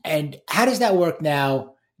 And how does that work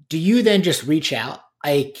now? Do you then just reach out?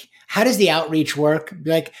 Like, how does the outreach work? Be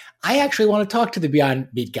like, I actually want to talk to the Beyond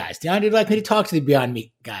Meat guys. DeAndre would like me to talk to the Beyond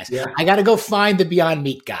Meat guys. Yeah. I got to go find the Beyond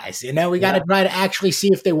Meat guys. We got to try to actually see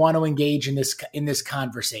if they want to engage in this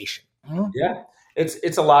conversation. Mm-hmm. Yeah,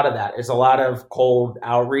 it's a lot of that. It's a lot of cold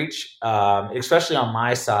outreach, especially on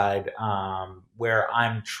my side, where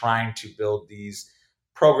I'm trying to build these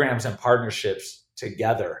programs and partnerships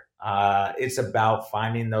together. It's about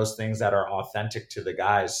finding those things that are authentic to the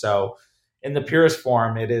guys. So in the purest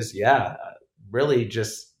form, it is, really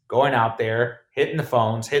just going out there, hitting the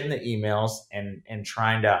phones, hitting the emails, and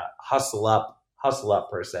trying to hustle up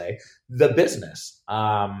per se, the business.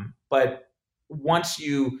 But once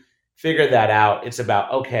you figure that out, it's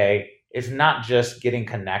about, okay, it's not just getting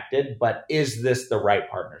connected, but is this the right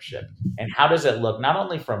partnership? And how does it look not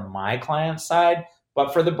only from my client side,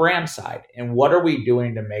 but for the brand side? And what are we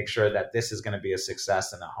doing to make sure that this is going to be a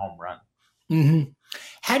success and a home run? Mm-hmm.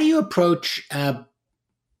 How do you approach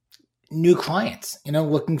new clients,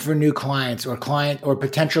 looking for new clients or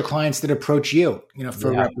potential clients that approach you,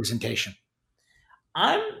 for representation?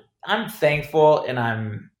 I'm thankful and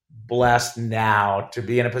I'm blessed now to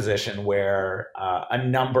be in a position where a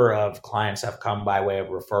number of clients have come by way of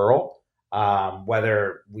referral,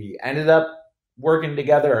 whether we ended up working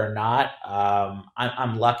together or not,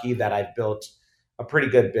 I'm lucky that I've built a pretty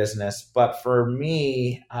good business. But for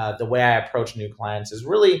me, the way I approach new clients is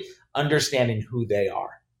really understanding who they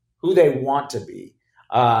are, who they want to be.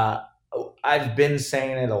 I've been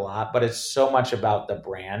saying it a lot, but it's so much about the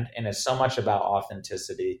brand and it's so much about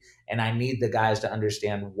authenticity. And I need the guys to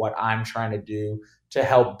understand what I'm trying to do to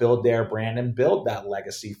help build their brand and build that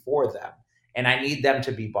legacy for them. And I need them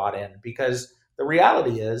to be bought in, because the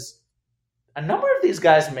reality is a number of these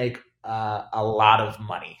guys make a lot of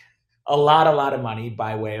money, a lot of money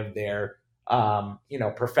by way of their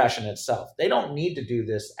profession itself. They don't need to do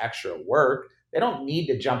this extra work. They don't need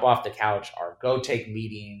to jump off the couch or go take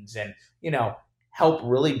meetings and, help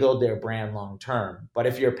really build their brand long term. But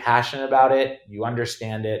if you're passionate about it, you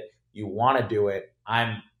understand it, you want to do it,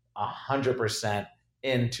 I'm 100%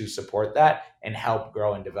 in to support that and help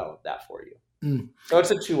grow and develop that for you. So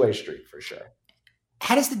it's a two-way street for sure.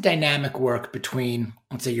 How does the dynamic work between,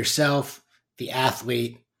 let's say, yourself, the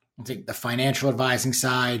athlete, let's say the financial advising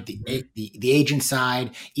side, the agent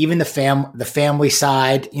side, even the family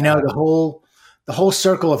side, the whole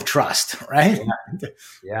circle of trust, right?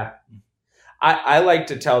 Yeah. I like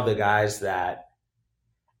to tell the guys that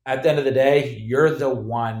at the end of the day, you're the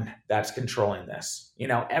one that's controlling this.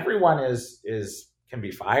 Everyone can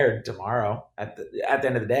be fired tomorrow. At the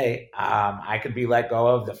end of the day, I could be let go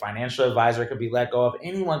of. The financial advisor could be let go of.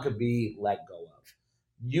 Anyone could be let go of.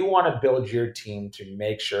 You want to build your team to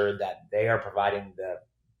make sure that they are providing the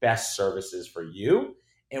best services for you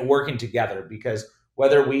and working together, because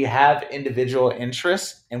whether we have individual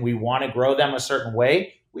interests and we want to grow them a certain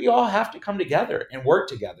way, we all have to come together and work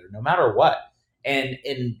together no matter what. And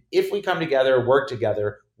if we come together, work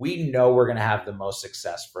together, we know we're going to have the most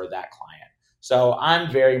success for that client. So I'm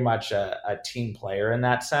very much a team player in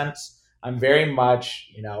that sense. I'm very much,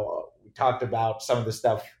 we talked about some of the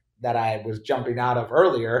stuff that I was jumping out of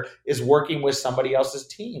earlier, is working with somebody else's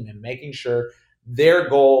team and making sure their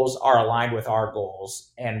goals are aligned with our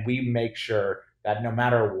goals. And we make sure that no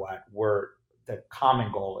matter what, the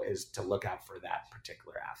common goal is to look out for that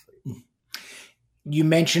particular athlete. You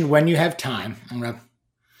mentioned when you have time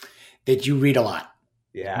that you read a lot.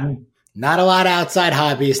 Yeah. Not a lot of outside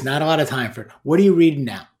hobbies, not a lot of time for it. What are you reading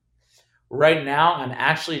now? Right now, I'm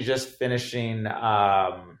actually just finishing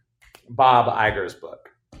Bob Iger's book,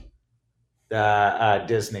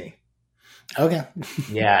 Disney. Okay.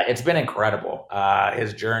 Yeah, it's been incredible.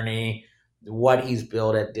 His journey, what he's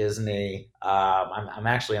built at Disney. I'm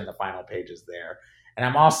actually in the final pages there. And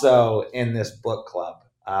I'm also in this book club.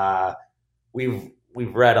 We've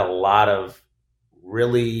read a lot of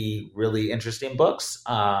really, really interesting books.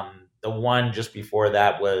 The one just before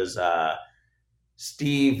that was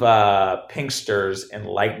Steve Pinkster's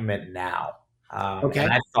Enlightenment Now. Okay.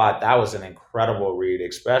 And I thought that was an incredible read,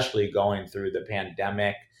 especially going through the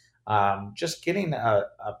pandemic. Just getting a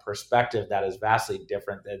perspective that is vastly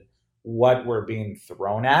different than what we're being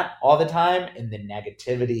thrown at all the time, and the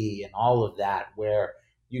negativity and all of that, where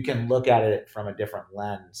you can look at it from a different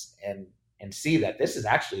lens and see that this is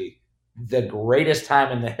actually the greatest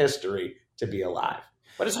time in the history to be alive.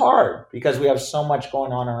 But it's hard because we have so much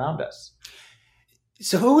going on around us.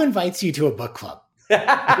 So who invites you to a book club?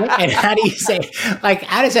 And how do you say,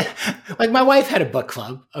 how does it, my wife had a book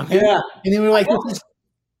club. Okay? Yeah. And then we were like,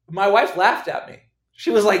 my wife laughed at me. She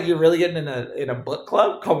was like, "You're really getting in a book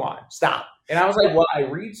club? Come on, stop." And I was like, "Well, I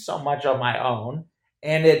read so much on my own,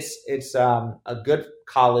 and it's a good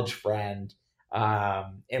college friend,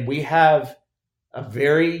 and we have a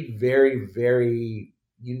very, very, very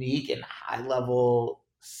unique and high level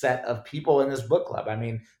set of people in this book club. I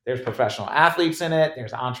mean, there's professional athletes in it,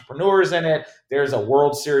 there's entrepreneurs in it, there's a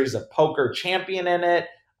World Series of Poker champion in it,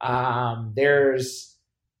 there's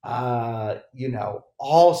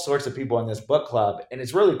all sorts of people in this book club. And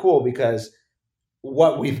it's really cool because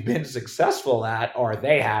what we've been successful at, or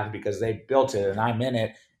they have because they built it and I'm in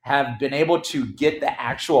it, have been able to get the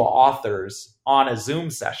actual authors on a Zoom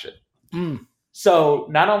session. So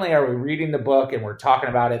not only are we reading the book and we're talking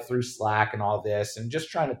about it through Slack and all this and just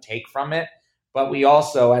trying to take from it, but we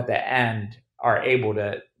also at the end are able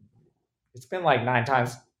to, it's been like 9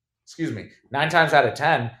 times out of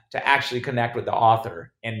 10 to actually connect with the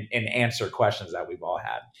author and answer questions that we've all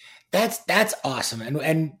had. That's awesome.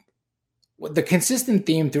 And the consistent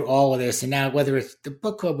theme through all of this, and now whether it's the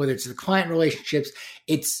book club, whether it's the client relationships,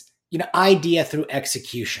 it's, idea through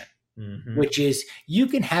execution, which is you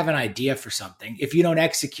can have an idea for something. If you don't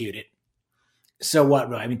execute it, so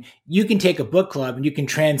what? I mean, you can take a book club and you can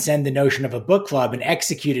transcend the notion of a book club and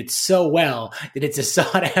execute it so well that it's a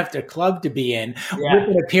sought after club to be in, with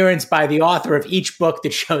an appearance by the author of each book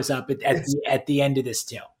that shows up at the end of this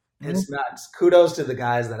too. It's nuts. Kudos to the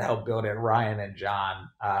guys that helped build it, Ryan and John.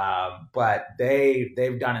 But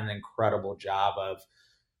they've done an incredible job of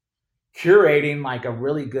curating like a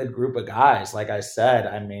really good group of guys. Like I said,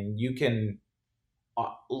 I mean, you can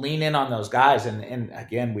lean in on those guys. And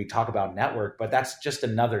again, we talk about network, but that's just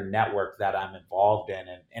another network that I'm involved in.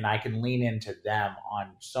 And I can lean into them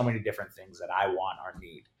on so many different things that I want or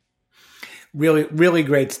need. Really, really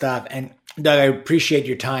great stuff. And Doug, I appreciate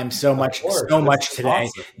your time so much today.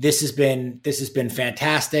 Awesome. This has been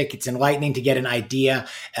fantastic. It's enlightening to get an idea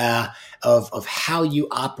of how you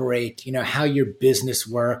operate, how your business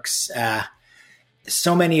works.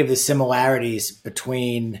 So many of the similarities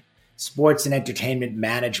between sports and entertainment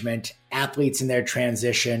management, athletes in their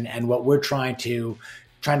transition, and what we're trying to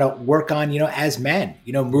work on, as men,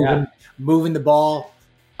 moving the ball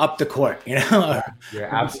up the court, You're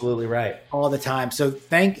absolutely right. All the time. So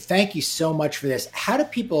thank you so much for this. How do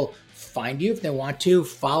people find you if they want to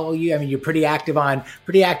follow you? I mean, you're pretty active on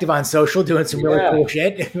social, doing some really cool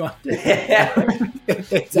shit.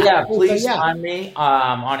 Please find me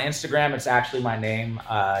on Instagram. It's actually my name,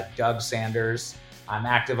 Doug Sanders. I'm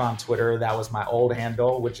active on Twitter. That was my old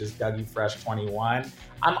handle, which is DougieFresh21.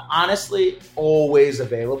 I'm honestly always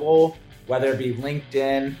available. Whether it be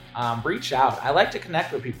LinkedIn, reach out. I like to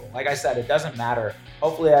connect with people. Like I said, it doesn't matter.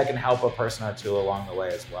 Hopefully I can help a person or two along the way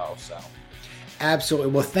as well. So,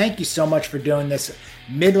 absolutely. Well, thank you so much for doing this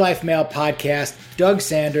Midlife Male podcast. Doug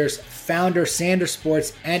Sanders, founder, Sanders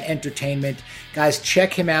Sports and Entertainment. Guys,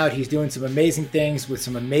 check him out. He's doing some amazing things with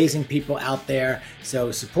some amazing people out there.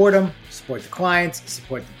 So support him, support the clients,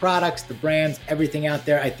 support the products, the brands, everything out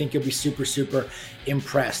there. I think you'll be super, super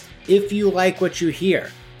impressed. If you like what you hear,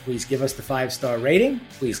 please give us the 5-star rating.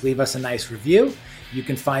 Please leave us a nice review. You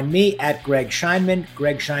can find me at Greg Scheinman,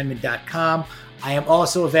 gregscheinman.com. I am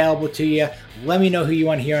also available to you. Let me know who you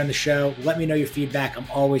want to hear on the show. Let me know your feedback. I'm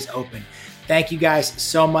always open. Thank you guys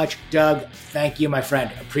so much. Doug, thank you, my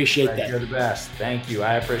friend. Appreciate that. You're the best. Thank you.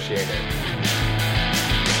 I appreciate it.